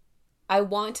 Like I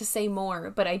want to say more,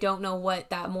 but I don't know what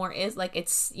that more is. Like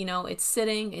it's, it's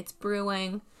sitting, it's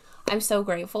brewing. I'm so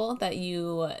grateful that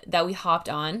we hopped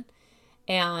on,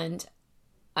 and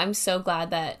I'm so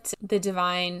glad that the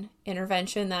divine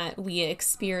intervention that we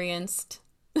experienced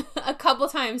a couple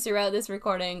times throughout this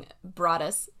recording brought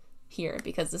us here,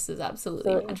 because this is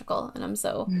absolutely magical. And I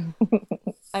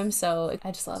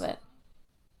just love it.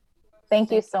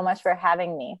 Thank you so much for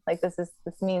having me. Like this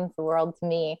means the world to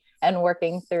me, and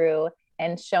working through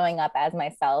and showing up as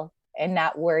myself and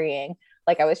not worrying.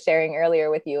 Like I was sharing earlier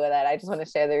with you, that I just want to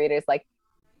share the readers. Like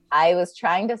I was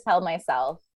trying to tell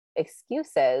myself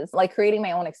excuses, like creating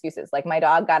my own excuses. Like my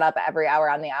dog got up every hour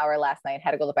on the hour last night,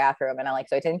 had to go to the bathroom, and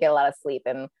so I didn't get a lot of sleep.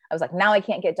 And I was like, now I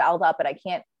can't get dolled up, and I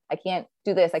can't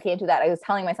do this, I can't do that. I was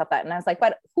telling myself that, and I was like,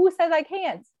 but who says I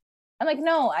can't? I'm like,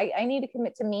 no, I need to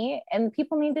commit to me, and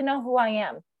people need to know who I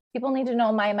am. People need to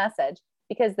know my message,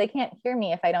 because they can't hear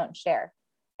me if I don't share,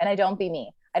 and I don't be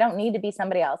me. I don't need to be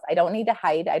somebody else. I don't need to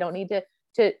hide. I don't need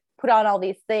to put on all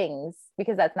these things,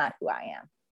 because that's not who I am.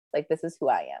 Like, this is who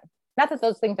I am. Not that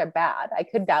those things are bad. I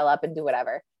could dial up and do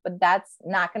whatever, but that's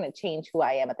not going to change who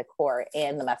I am at the core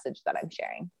and the message that I'm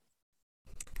sharing.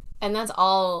 And that's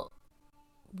all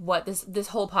what this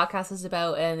whole podcast is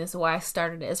about. And this is why I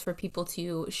started it, is for people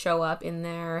to show up in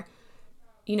their,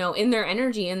 in their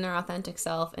energy, in their authentic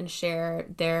self, and share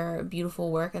their beautiful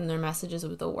work and their messages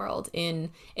with the world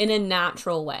in a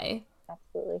natural way.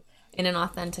 Absolutely. In an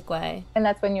authentic way. And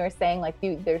that's when you were saying, like,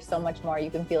 there's so much more, you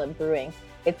can feel it brewing.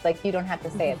 It's like, you don't have to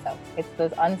say it though. It's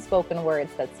those unspoken words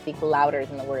that speak louder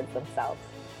than the words themselves.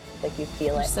 It's like you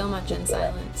feel There's it. so much in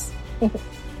silence.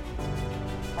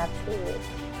 Absolutely.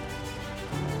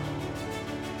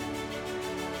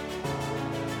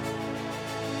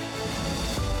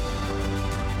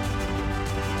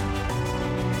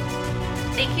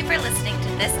 Thank you for listening to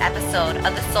this episode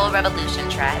of the Soul Revolution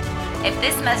Tribe. If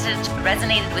this message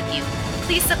resonated with you,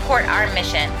 please support our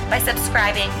mission by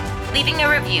subscribing, leaving a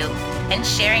review, and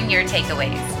sharing your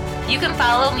takeaways. You can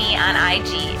follow me on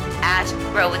IG at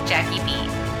GrowWithJackieB,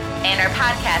 and our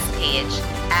podcast page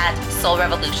at Soul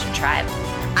Revolution Tribe.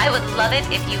 I would love it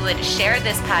if you would share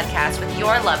this podcast with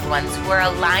your loved ones who are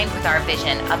aligned with our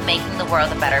vision of making the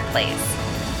world a better place,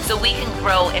 so we can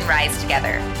grow and rise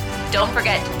together. Don't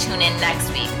forget to tune in next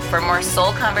week for more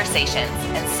soul conversations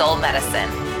and soul medicine.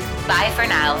 Bye for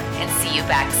now, and see you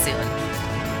back soon.